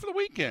 Get away for the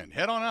weekend.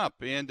 Head on up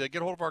and get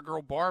a hold of our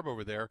girl Barb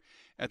over there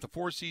at the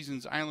Four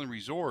Seasons Island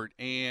Resort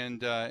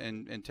and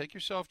take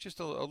yourself just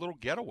a little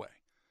getaway.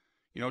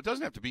 You know, it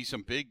doesn't have to be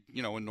some big,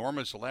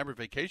 enormous, elaborate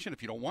vacation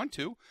if you don't want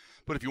to.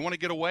 But if you want to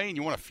get away and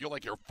you want to feel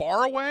like you're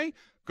far away,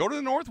 go to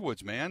the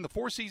Northwoods, man. The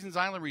Four Seasons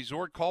Island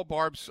Resort. Call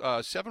Barb's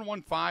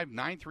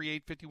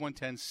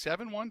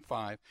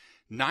 715-938-5110,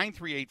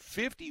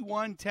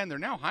 715-938-5110. They're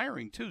now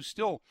hiring, too,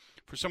 still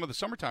for some of the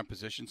summertime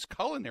positions,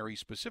 culinary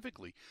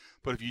specifically.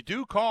 But if you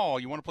do call,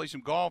 you want to play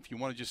some golf, you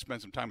want to just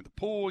spend some time at the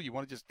pool, you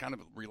want to just kind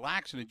of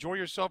relax and enjoy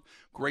yourself,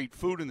 great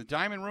food in the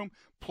diamond room,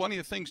 plenty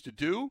of things to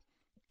do.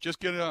 Just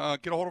get a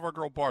hold of our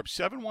girl Barb,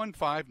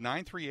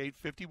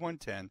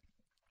 715-938-5110,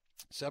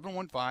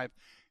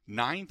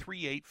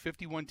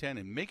 715-938-5110,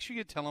 and make sure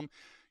you tell them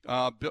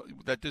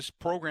that this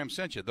program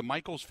sent you. The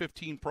Michaels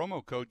 15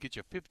 promo code gets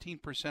you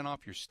 15%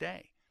 off your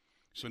stay.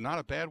 So not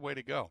a bad way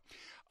to go.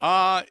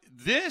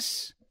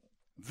 This,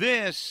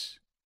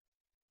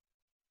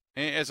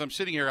 as I'm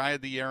sitting here, I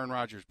had the Aaron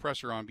Rodgers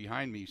presser on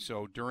behind me,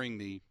 so during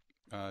the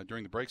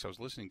breaks I was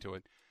listening to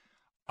it.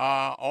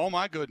 Oh,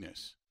 my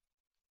goodness.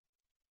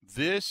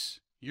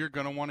 This you're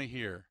going to want to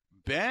hear.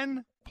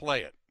 Ben,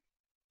 play it.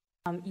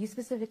 You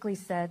specifically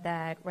said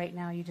that right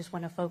now you just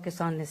want to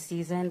focus on this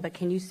season, but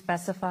can you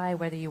specify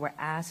whether you were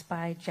asked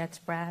by Jets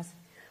brass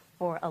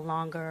for a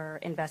longer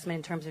investment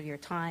in terms of your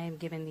time,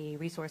 given the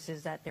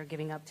resources that they're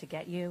giving up to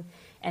get you?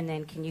 And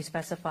then can you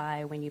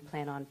specify when you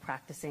plan on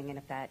practicing and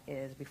if that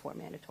is before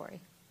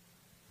mandatory?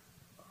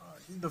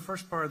 the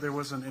first part, there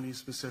wasn't any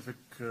specific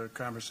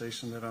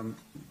conversation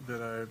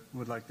that I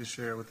would like to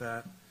share with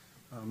that.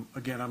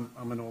 Again,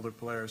 I'm an older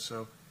player,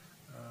 so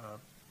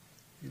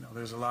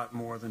there's a lot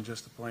more than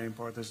just the playing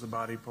part. There's the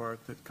body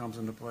part that comes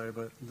into play.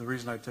 But the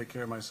reason I take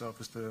care of myself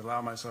is to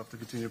allow myself to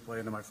continue to play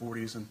into my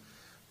 40s. And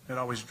I'd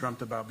always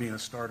dreamt about being a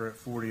starter at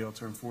 40. I'll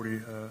turn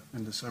 40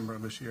 in December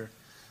of this year.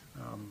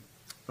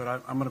 But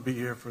I'm going to be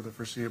here for the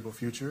foreseeable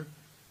future.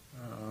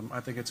 I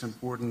think it's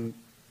important.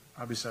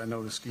 Obviously, I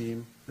know the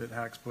scheme that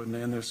Hack's putting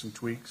in. There's some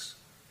tweaks,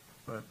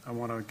 but I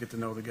want to get to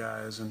know the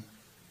guys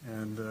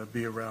and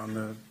be around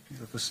the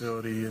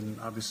facility. And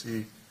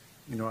obviously,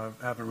 I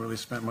haven't really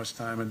spent much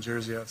time in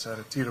Jersey outside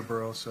of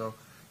Teterboro, so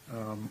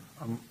I'm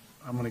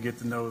going to get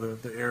to know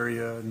the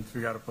area and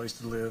figure out a place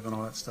to live and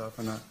all that stuff.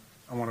 And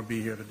I want to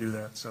be here to do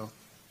that. So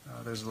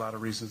there's a lot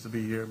of reasons to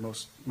be here.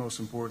 Most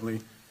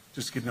importantly,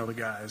 just get to know the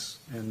guys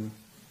and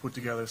put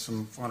together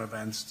some fun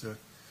events to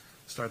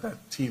start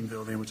that team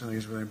building, which I think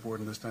is really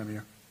important this time of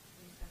year.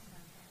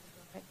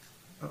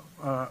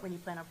 When you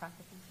plan on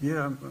practicing?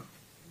 Yeah.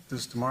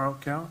 Does tomorrow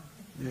count?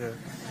 Yeah.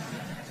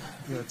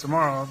 Yeah,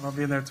 tomorrow. I'll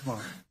be in there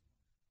tomorrow.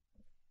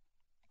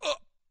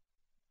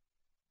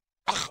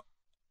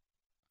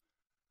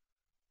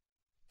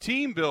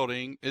 Team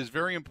building is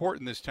very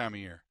important this time of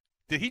year.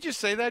 Did he just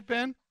say that,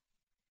 Ben?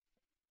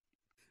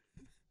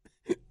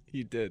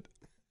 He did.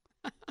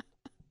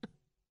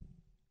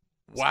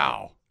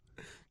 Wow.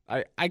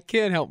 I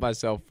can't help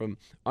myself from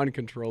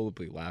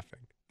uncontrollably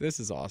laughing. This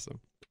is awesome.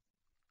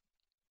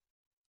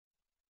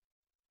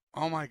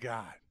 Oh, my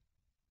God.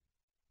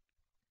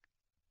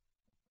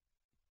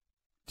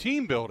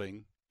 Team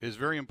building is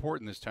very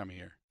important this time of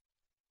year.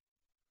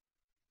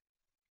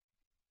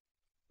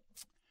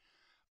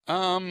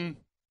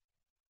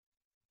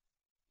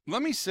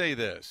 Let me say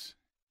this.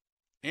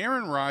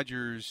 Aaron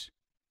Rodgers,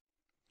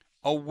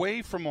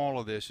 away from all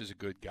of this, is a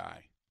good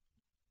guy.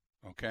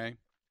 Okay?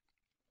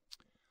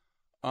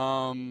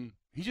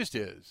 He just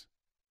is.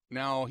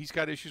 Now, he's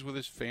got issues with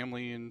his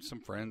family and some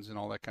friends and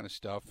all that kind of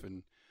stuff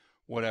and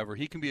whatever.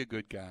 He can be a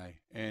good guy.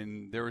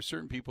 And there are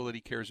certain people that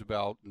he cares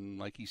about and,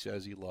 like he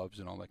says, he loves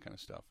and all that kind of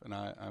stuff.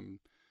 And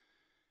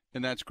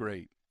and that's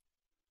great.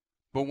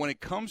 But when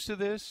it comes to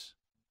this,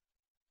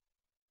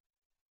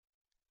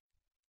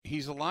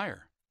 he's a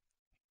liar.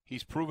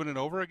 He's proven it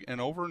over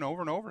and over and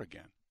over and over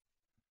again.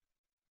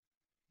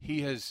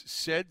 He has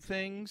said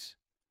things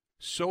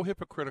so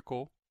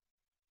hypocritical,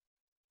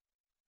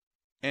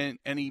 and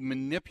he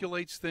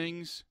manipulates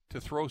things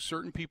to throw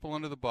certain people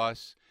under the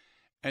bus,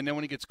 and then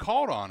when he gets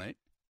called on it,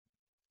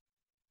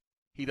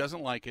 he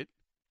doesn't like it,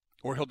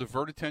 or he'll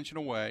divert attention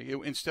away,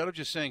 instead of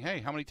just saying,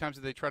 hey, how many times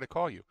did they try to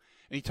call you?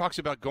 And he talks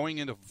about going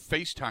into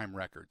FaceTime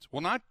records.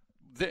 Well,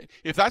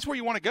 if that's where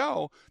you want to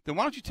go, then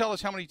why don't you tell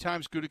us how many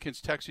times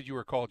Gutekunst texted you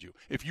or called you,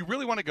 if you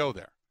really want to go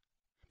there?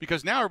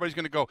 Because now everybody's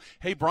going to go,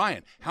 hey,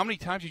 Brian, how many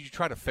times did you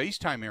try to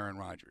FaceTime Aaron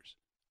Rodgers?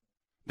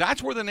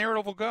 That's where the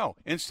narrative will go.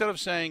 Instead of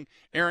saying,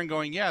 Aaron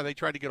going, yeah, they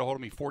tried to get a hold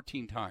of me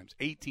 14 times,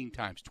 18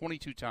 times,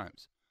 22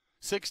 times,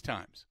 6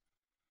 times.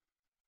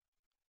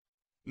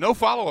 No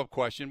follow-up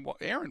question. Well,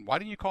 Aaron, why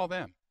didn't you call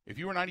them? If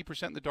you were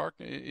 90% in the dark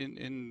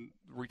in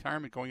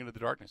retirement going into the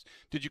darkness,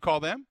 did you call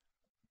them?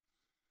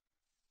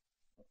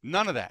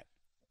 None of that.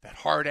 That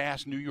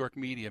hard-ass New York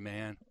media,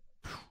 man.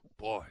 Whew,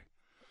 boy.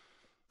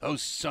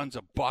 Those sons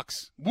of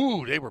bucks.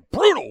 Woo, they were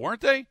brutal,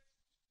 weren't they?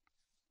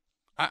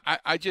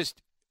 I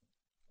just,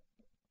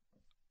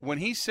 when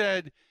he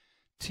said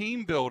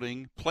team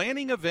building,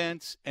 planning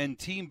events and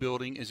team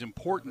building is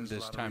important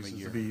this time of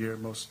year. To be here,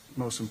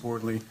 most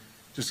importantly,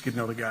 just get to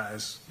know the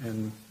guys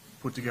and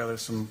put together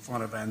some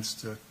fun events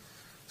to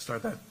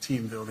start that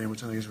team building,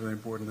 which I think is really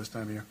important this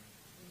time of year.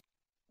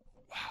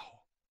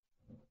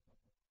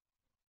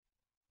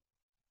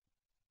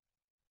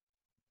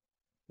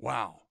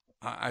 Wow.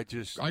 I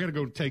got to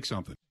go take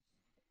something.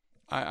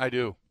 I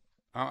do.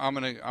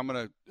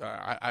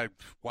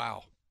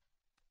 Wow.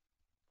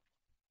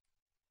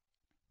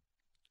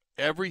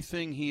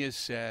 Everything he has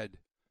said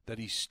that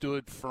he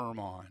stood firm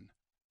on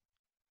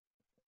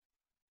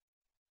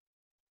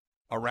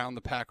around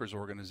the Packers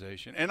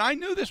organization. And I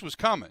knew this was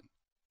coming.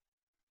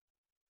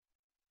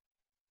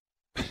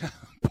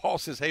 Paul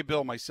says, hey,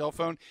 Bill, my cell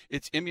phone,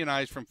 it's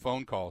immunized from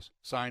phone calls.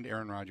 Signed,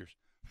 Aaron Rodgers.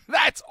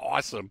 That's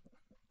awesome.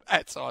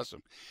 That's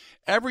awesome.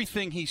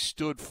 Everything he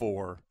stood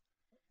for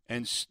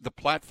and the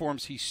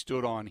platforms he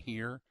stood on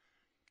here,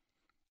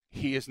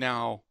 he is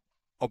now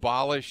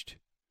abolished.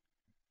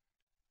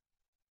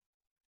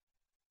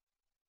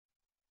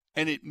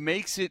 And it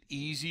makes it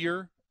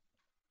easier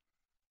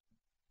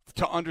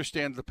to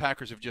understand the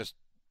Packers have just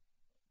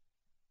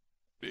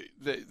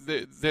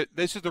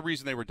this is the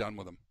reason they were done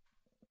with him.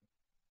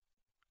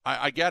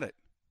 I get it.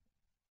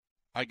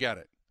 I get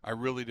it. I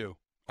really do.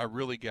 I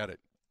really get it.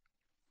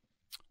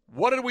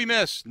 What did we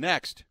miss?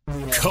 Next.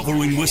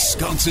 Covering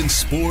Wisconsin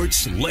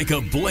sports like a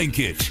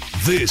blanket.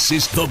 This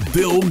is the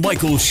Bill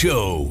Michaels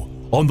Show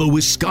on the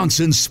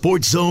Wisconsin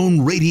Sports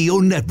Zone Radio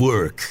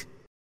Network.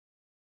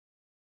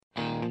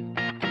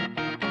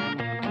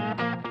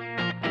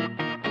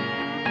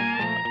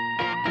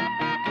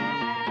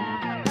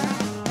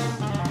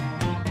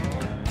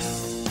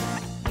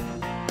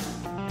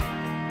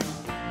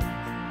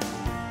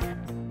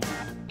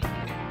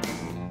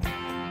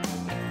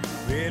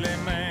 Billy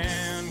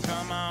man,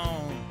 come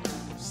on.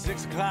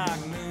 6 o'clock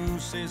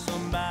news says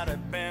somebody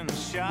been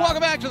shot.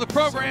 Welcome back to the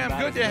program.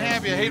 Good to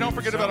have you. Hey, don't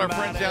forget about our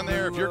friends down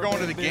there. If you're going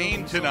to the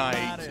game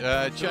tonight,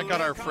 check out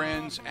our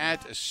friends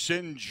at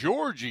San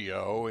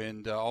Giorgio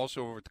and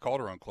also over at the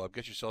Calderon Club.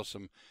 Get yourself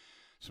some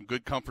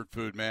good comfort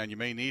food, man. You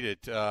may need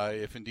it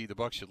if indeed the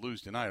Bucs should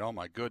lose tonight. Oh,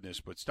 my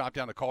goodness. But stop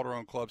down to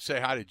Calderon Club. Say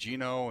hi to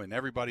Gino and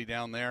everybody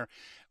down there.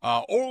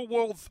 Old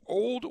World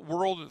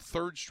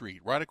 3rd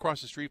Street, right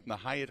across the street from the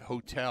Hyatt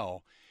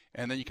Hotel.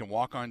 And then you can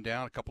walk on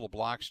down a couple of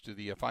blocks to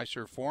the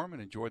Fiserv Forum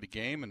and enjoy the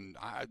game. And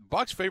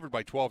Bucs favored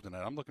by 12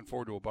 tonight. I'm looking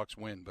forward to a Bucs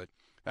win. But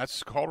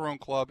that's Calderon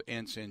Club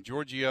and San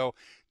Giorgio,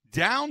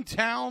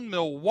 downtown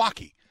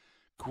Milwaukee.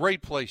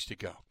 Great place to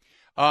go.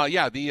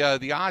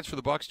 The odds for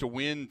the Bucs to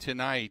win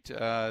tonight,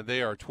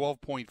 they are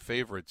 12-point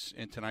favorites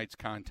in tonight's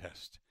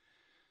contest.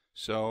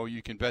 So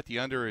you can bet the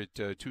under at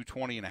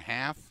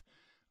 220.5.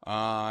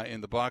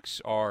 And the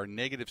Bucs are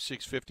negative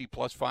 650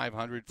 plus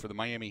 500 for the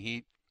Miami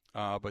Heat.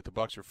 But the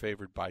Bucs are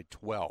favored by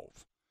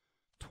 12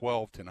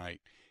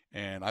 tonight,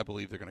 and I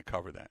believe they're going to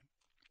cover that.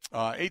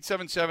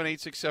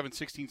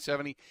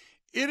 877-867-1670.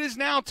 It is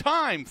now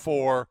time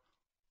for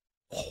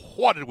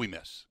What Did We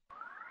Miss?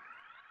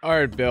 All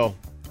right, Bill.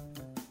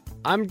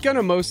 I'm going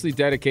to mostly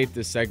dedicate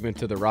this segment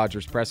to the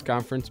Rodgers press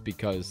conference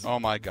because oh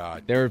my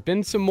God, there have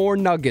been some more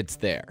nuggets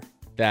there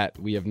that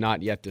we have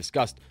not yet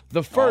discussed.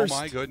 The first, oh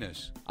my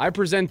goodness, I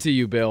present to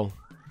you, Bill,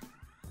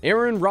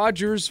 Aaron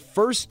Rodgers'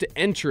 first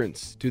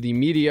entrance to the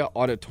media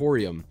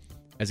auditorium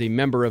as a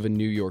member of a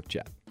New York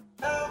Jet.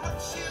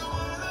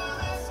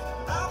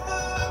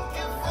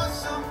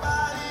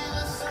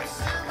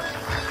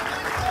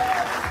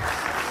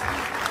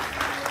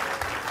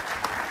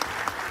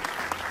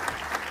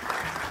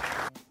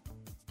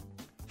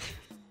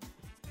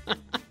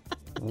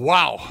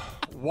 Wow.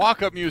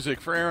 Walk-up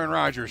music for Aaron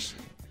Rodgers.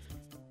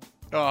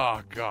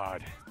 Oh,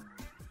 God.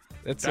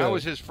 That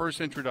was his first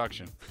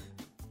introduction.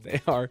 They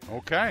are.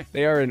 Okay.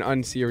 They are an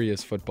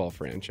unserious football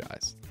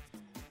franchise.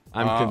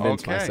 I'm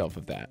convinced myself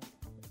of that.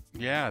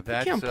 Yeah,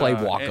 that's... You can't play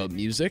walk-up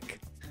music.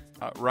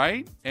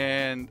 Right?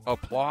 And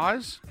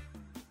applause.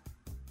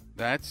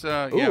 That's,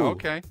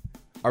 okay.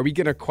 Are we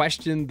going to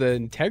question the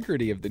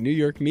integrity of the New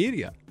York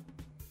media?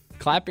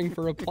 Clapping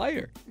for a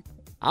player.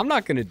 I'm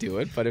not going to do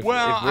it, but if we're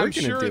going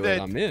to do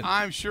it, I'm in.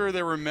 I'm sure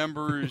there were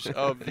members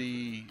of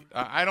the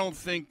I don't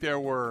think there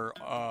were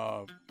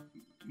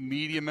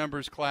media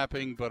members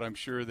clapping, but I'm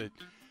sure that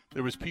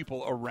there was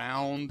people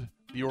around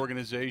the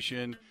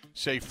organization,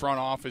 say front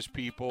office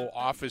people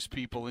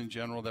in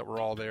general that were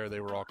all there. They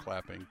were all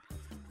clapping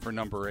for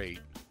number 8,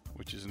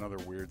 which is another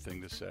weird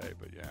thing to say,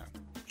 but yeah.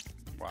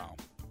 Wow.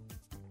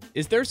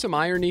 Is there some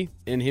irony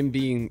in him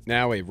being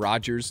now a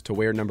Rodgers to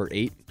wear number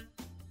 8?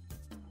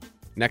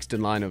 Next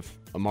in line of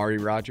Amari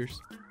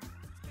Rodgers?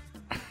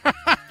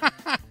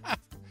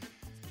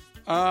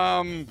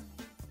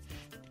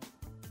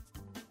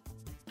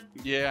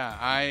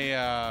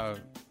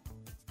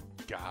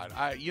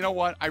 You know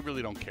what? I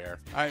really don't care.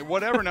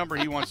 Whatever number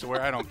he wants to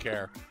wear, I don't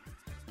care.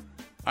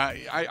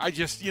 I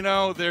just,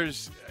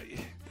 there's...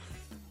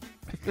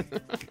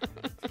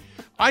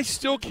 I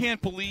still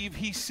can't believe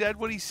he said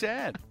what he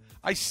said.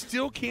 I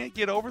still can't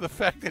get over the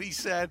fact that he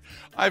said,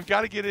 I've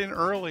got to get in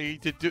early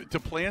to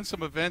plan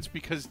some events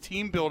because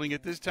team building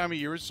at this time of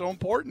year is so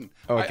important.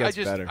 Oh, it gets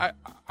better.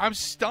 I'm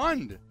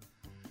stunned.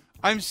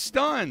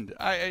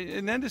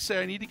 And then to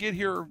say I need to get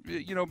here,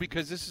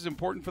 because this is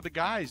important for the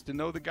guys, to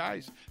know the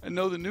guys and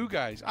know the new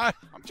guys. I'm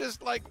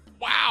just like,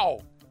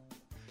 wow.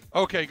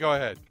 Okay, go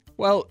ahead.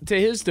 Well, to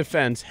his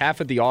defense,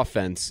 half of the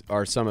offense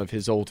are some of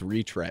his old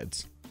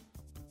retreads.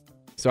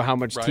 So how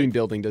much team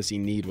building does he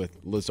need with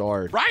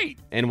Lazard? Right.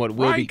 And what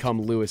will become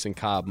Lewis and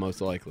Cobb,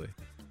 most likely.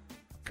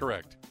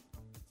 Correct.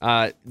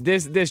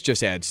 This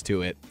just adds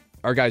to it.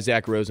 Our guy,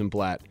 Zach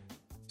Rosenblatt,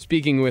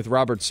 speaking with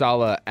Robert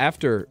Saleh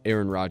after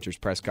Aaron Rodgers'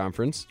 press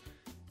conference,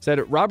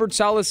 said Robert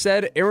Saleh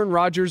said Aaron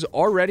Rodgers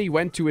already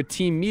went to a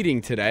team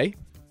meeting today,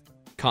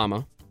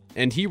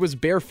 and he was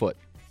barefoot.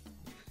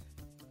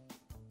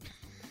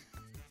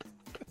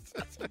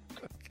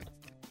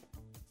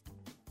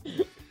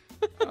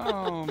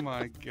 Oh,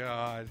 my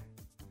God.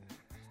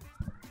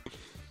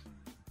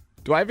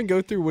 Do I even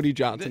go through Woody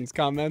Johnson's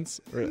comments?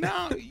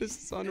 No.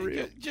 This is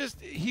unreal.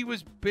 He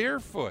was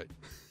barefoot.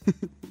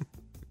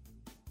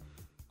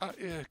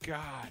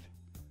 God.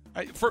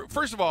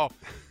 First of all,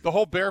 the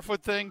whole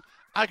barefoot thing,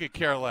 I could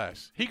care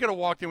less. He could have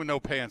walked in with no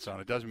pants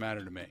on. It doesn't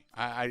matter to me.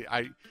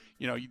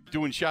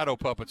 Doing shadow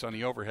puppets on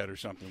the overhead or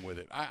something with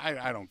it.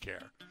 I don't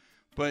care.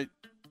 But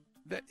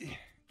that.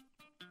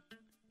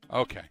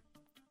 Okay.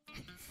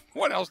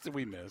 What else did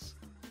we miss?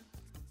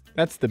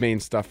 That's the main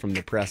stuff from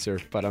the presser,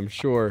 but I'm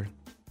sure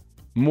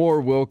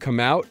more will come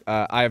out.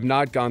 I have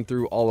not gone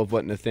through all of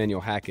what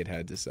Nathaniel Hackett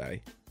had to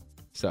say.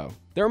 So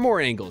there are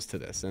more angles to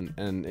this,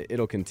 and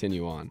it'll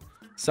continue on.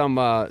 Some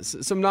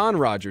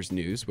non-Rodgers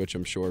news, which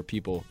I'm sure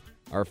people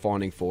are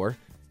fawning for.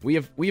 We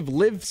have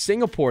lived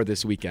Singapore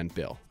this weekend,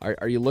 Bill.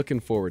 Are you looking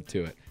forward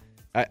to it?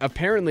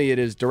 Apparently, it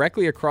is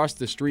directly across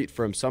the street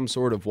from some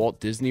sort of Walt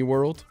Disney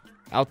World,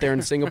 out there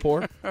in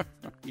Singapore.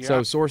 Yeah.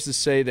 So sources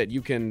say that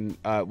you can,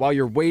 while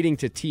you're waiting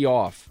to tee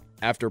off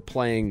after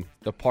playing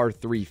the par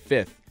 3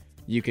 fifth,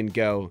 you can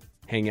go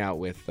hang out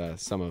with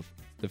some of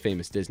the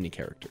famous Disney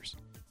characters.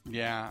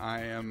 Yeah,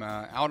 I am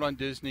out on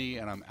Disney,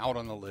 and I'm out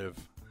on the live.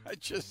 I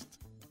just,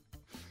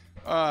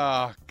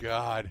 oh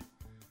God,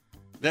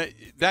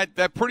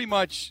 that pretty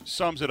much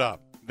sums it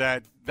up.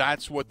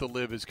 That's what the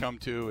live has come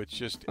to. It's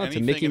just it's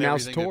anything a Mickey and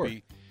Mouse everything tour.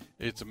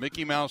 It's a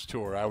Mickey Mouse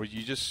tour.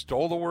 You just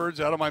stole the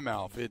words out of my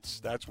mouth.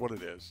 That's what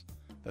it is.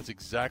 That's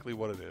exactly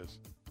what it is.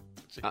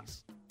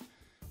 Jeez.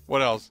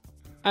 What else?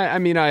 I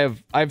mean, I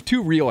have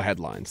two real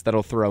headlines that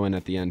I'll throw in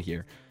at the end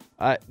here.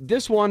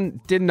 This one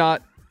did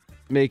not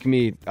make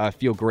me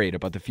feel great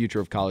about the future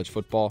of college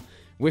football.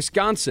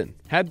 Wisconsin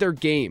had their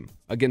game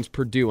against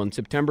Purdue on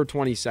September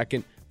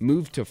 22nd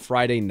moved to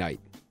Friday night.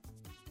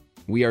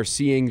 We are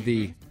seeing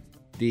the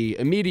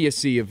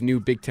immediacy of new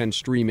Big Ten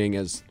streaming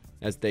as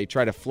they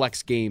try to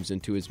flex games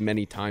into as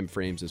many time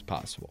frames as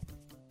possible.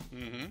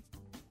 Mm-hmm.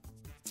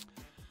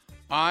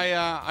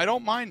 I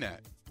don't mind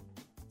that.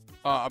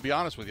 I'll be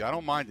honest with you. I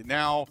don't mind it.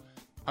 Now,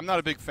 I'm not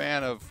a big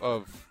fan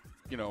of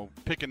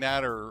picking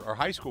that or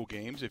high school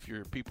games if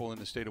you're people in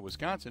the state of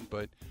Wisconsin,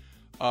 but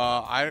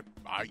I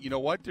you know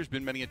what? There's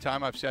been many a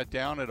time I've sat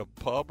down at a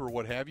pub or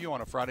what have you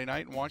on a Friday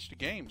night and watched a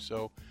game.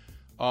 So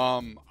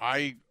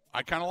I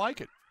kind of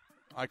like it.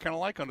 I kind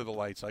of like Under the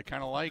Lights. I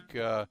kind of like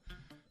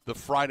the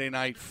Friday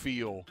night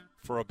feel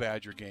for a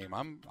Badger game.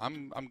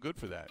 I'm good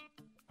for that.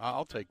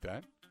 I'll take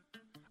that.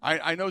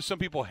 I know some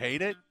people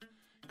hate it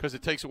because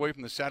it takes away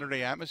from the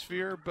Saturday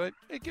atmosphere, but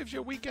it gives you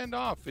a weekend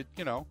off.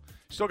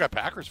 Still got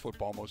Packers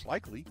football most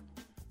likely,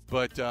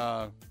 but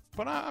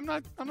I'm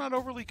not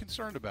overly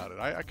concerned about it.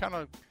 I kind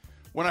of,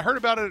 when I heard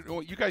about it,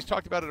 you guys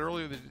talked about it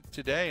earlier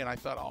today, and I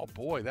thought, oh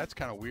boy, that's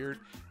kind of weird.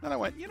 Then I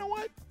went, you know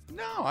what?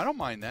 No, I don't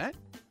mind that.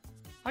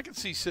 I can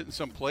see sitting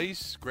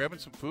someplace, grabbing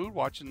some food,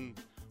 watching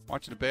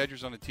the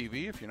Badgers on the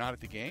TV if you're not at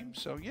the game.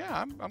 So yeah,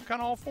 I'm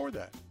kind of all for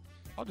that.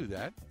 I'll do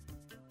that.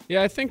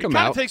 Yeah, I think I'm It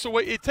out. takes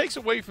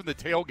away from the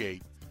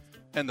tailgate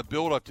and the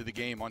build up to the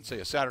game on, say,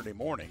 a Saturday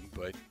morning,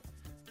 but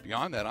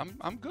beyond that,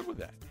 I'm good with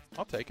that.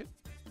 I'll take it.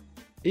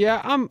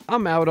 Yeah,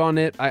 I'm out on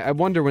it. I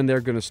wonder when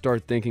they're going to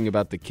start thinking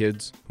about the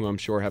kids who I'm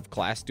sure have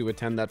class to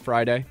attend that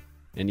Friday,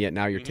 and yet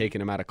now you're taking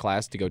them out of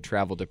class to go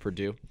travel to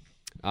Purdue.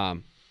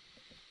 I'm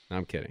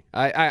kidding.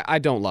 I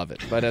don't love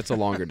it, but that's a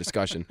longer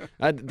discussion.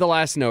 The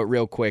last note,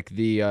 real quick,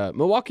 the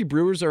Milwaukee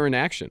Brewers are in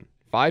action.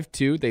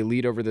 5-2, they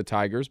lead over the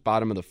Tigers,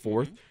 bottom of the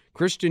fourth. Mm-hmm.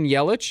 Christian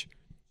Yelich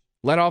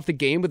led off the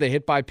game with a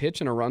hit by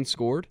pitch and a run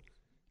scored.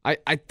 I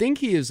think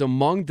he is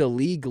among the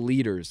league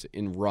leaders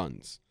in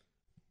runs,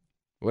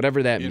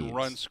 whatever that means. In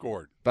runs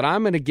scored. But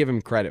I'm going to give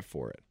him credit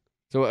for it.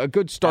 So a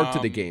good start to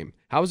the game.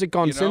 How has it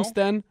gone since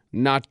then?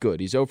 Not good.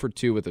 He's 0 for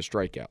 2 with a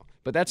strikeout.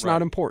 But that's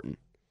not important.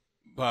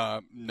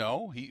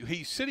 No.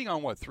 He's sitting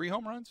on, what, 3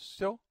 home runs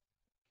still?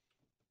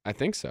 I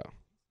think so.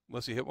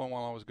 Unless he hit one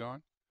while I was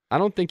gone? I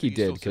don't think he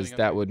did, because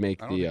that would make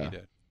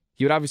the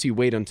he would obviously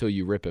wait until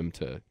you rip him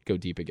to go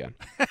deep again.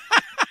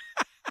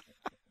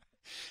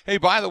 Hey,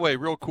 by the way,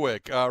 real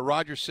quick,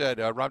 Rodgers said,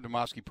 Rob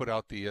Domofsky put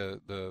out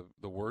the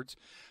words.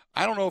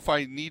 I don't know if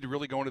I need to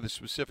really go into the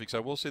specifics. I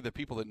will say that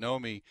people that know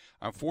me,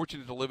 I'm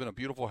fortunate to live in a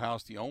beautiful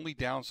house. The only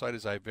downside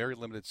is I have very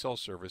limited cell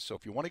service. So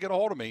if you want to get a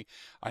hold of me,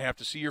 I have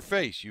to see your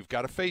face. You've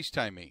got to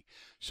FaceTime me.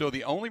 So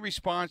the only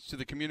response to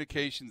the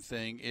communication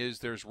thing is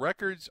there's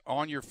records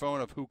on your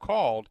phone of who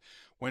called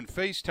when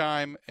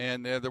FaceTime,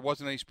 and there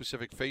wasn't any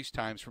specific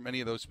FaceTimes from any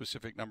of those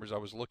specific numbers I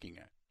was looking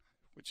at,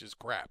 which is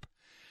crap.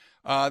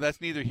 That's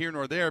neither here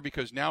nor there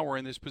because now we're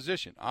in this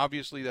position.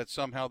 Obviously, that's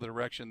somehow the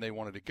direction they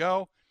wanted to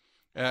go.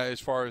 As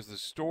far as the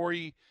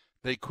story,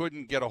 they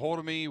couldn't get a hold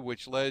of me,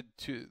 which led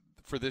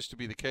for this to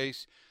be the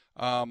case.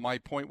 My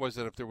point was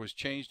that if there was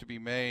change to be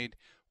made,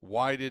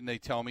 why didn't they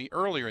tell me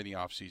earlier in the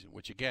offseason?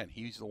 Which, again,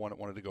 he's the one that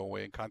wanted to go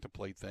away and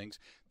contemplate things.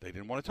 They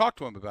didn't want to talk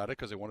to him about it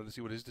because they wanted to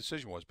see what his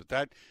decision was. But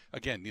that,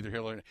 again, neither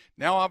here nor there.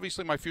 Now,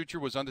 obviously, my future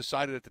was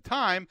undecided at the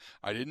time.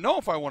 I didn't know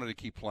if I wanted to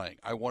keep playing.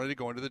 I wanted to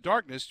go into the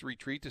darkness, to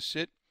retreat, to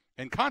sit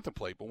and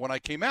contemplate. But when I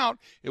came out,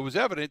 it was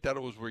evident that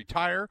it was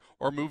retire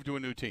or move to a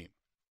new team.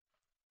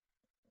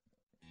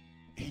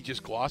 He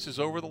just glosses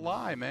over the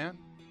lie, man.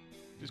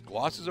 Just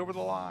glosses over the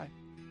lie.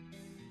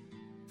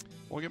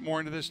 We'll get more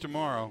into this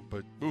tomorrow,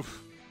 but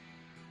oof.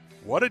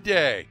 What a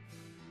day.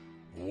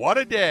 What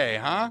a day,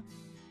 huh?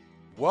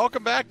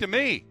 Welcome back to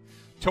me.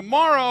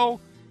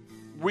 Tomorrow,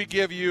 we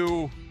give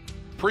you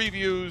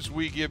previews.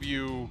 We give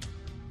you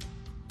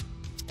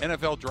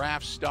NFL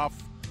draft stuff,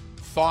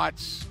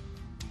 thoughts.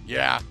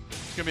 Yeah,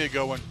 it's going to be a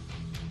good one.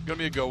 It's going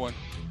to be a good one.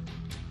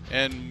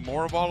 And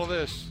more of all of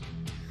this.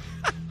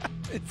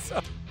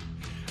 All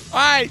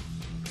right.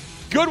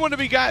 Good one to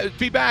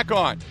be back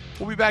on.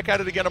 We'll be back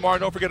at it again tomorrow.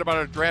 Don't forget about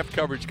our draft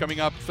coverage coming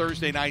up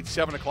Thursday night,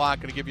 7 o'clock.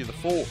 Going to give you the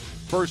full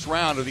first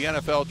round of the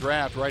NFL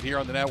draft right here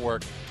on the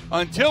network.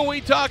 Until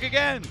we talk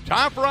again,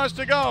 time for us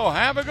to go.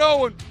 Have a good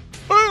one.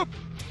 Boop.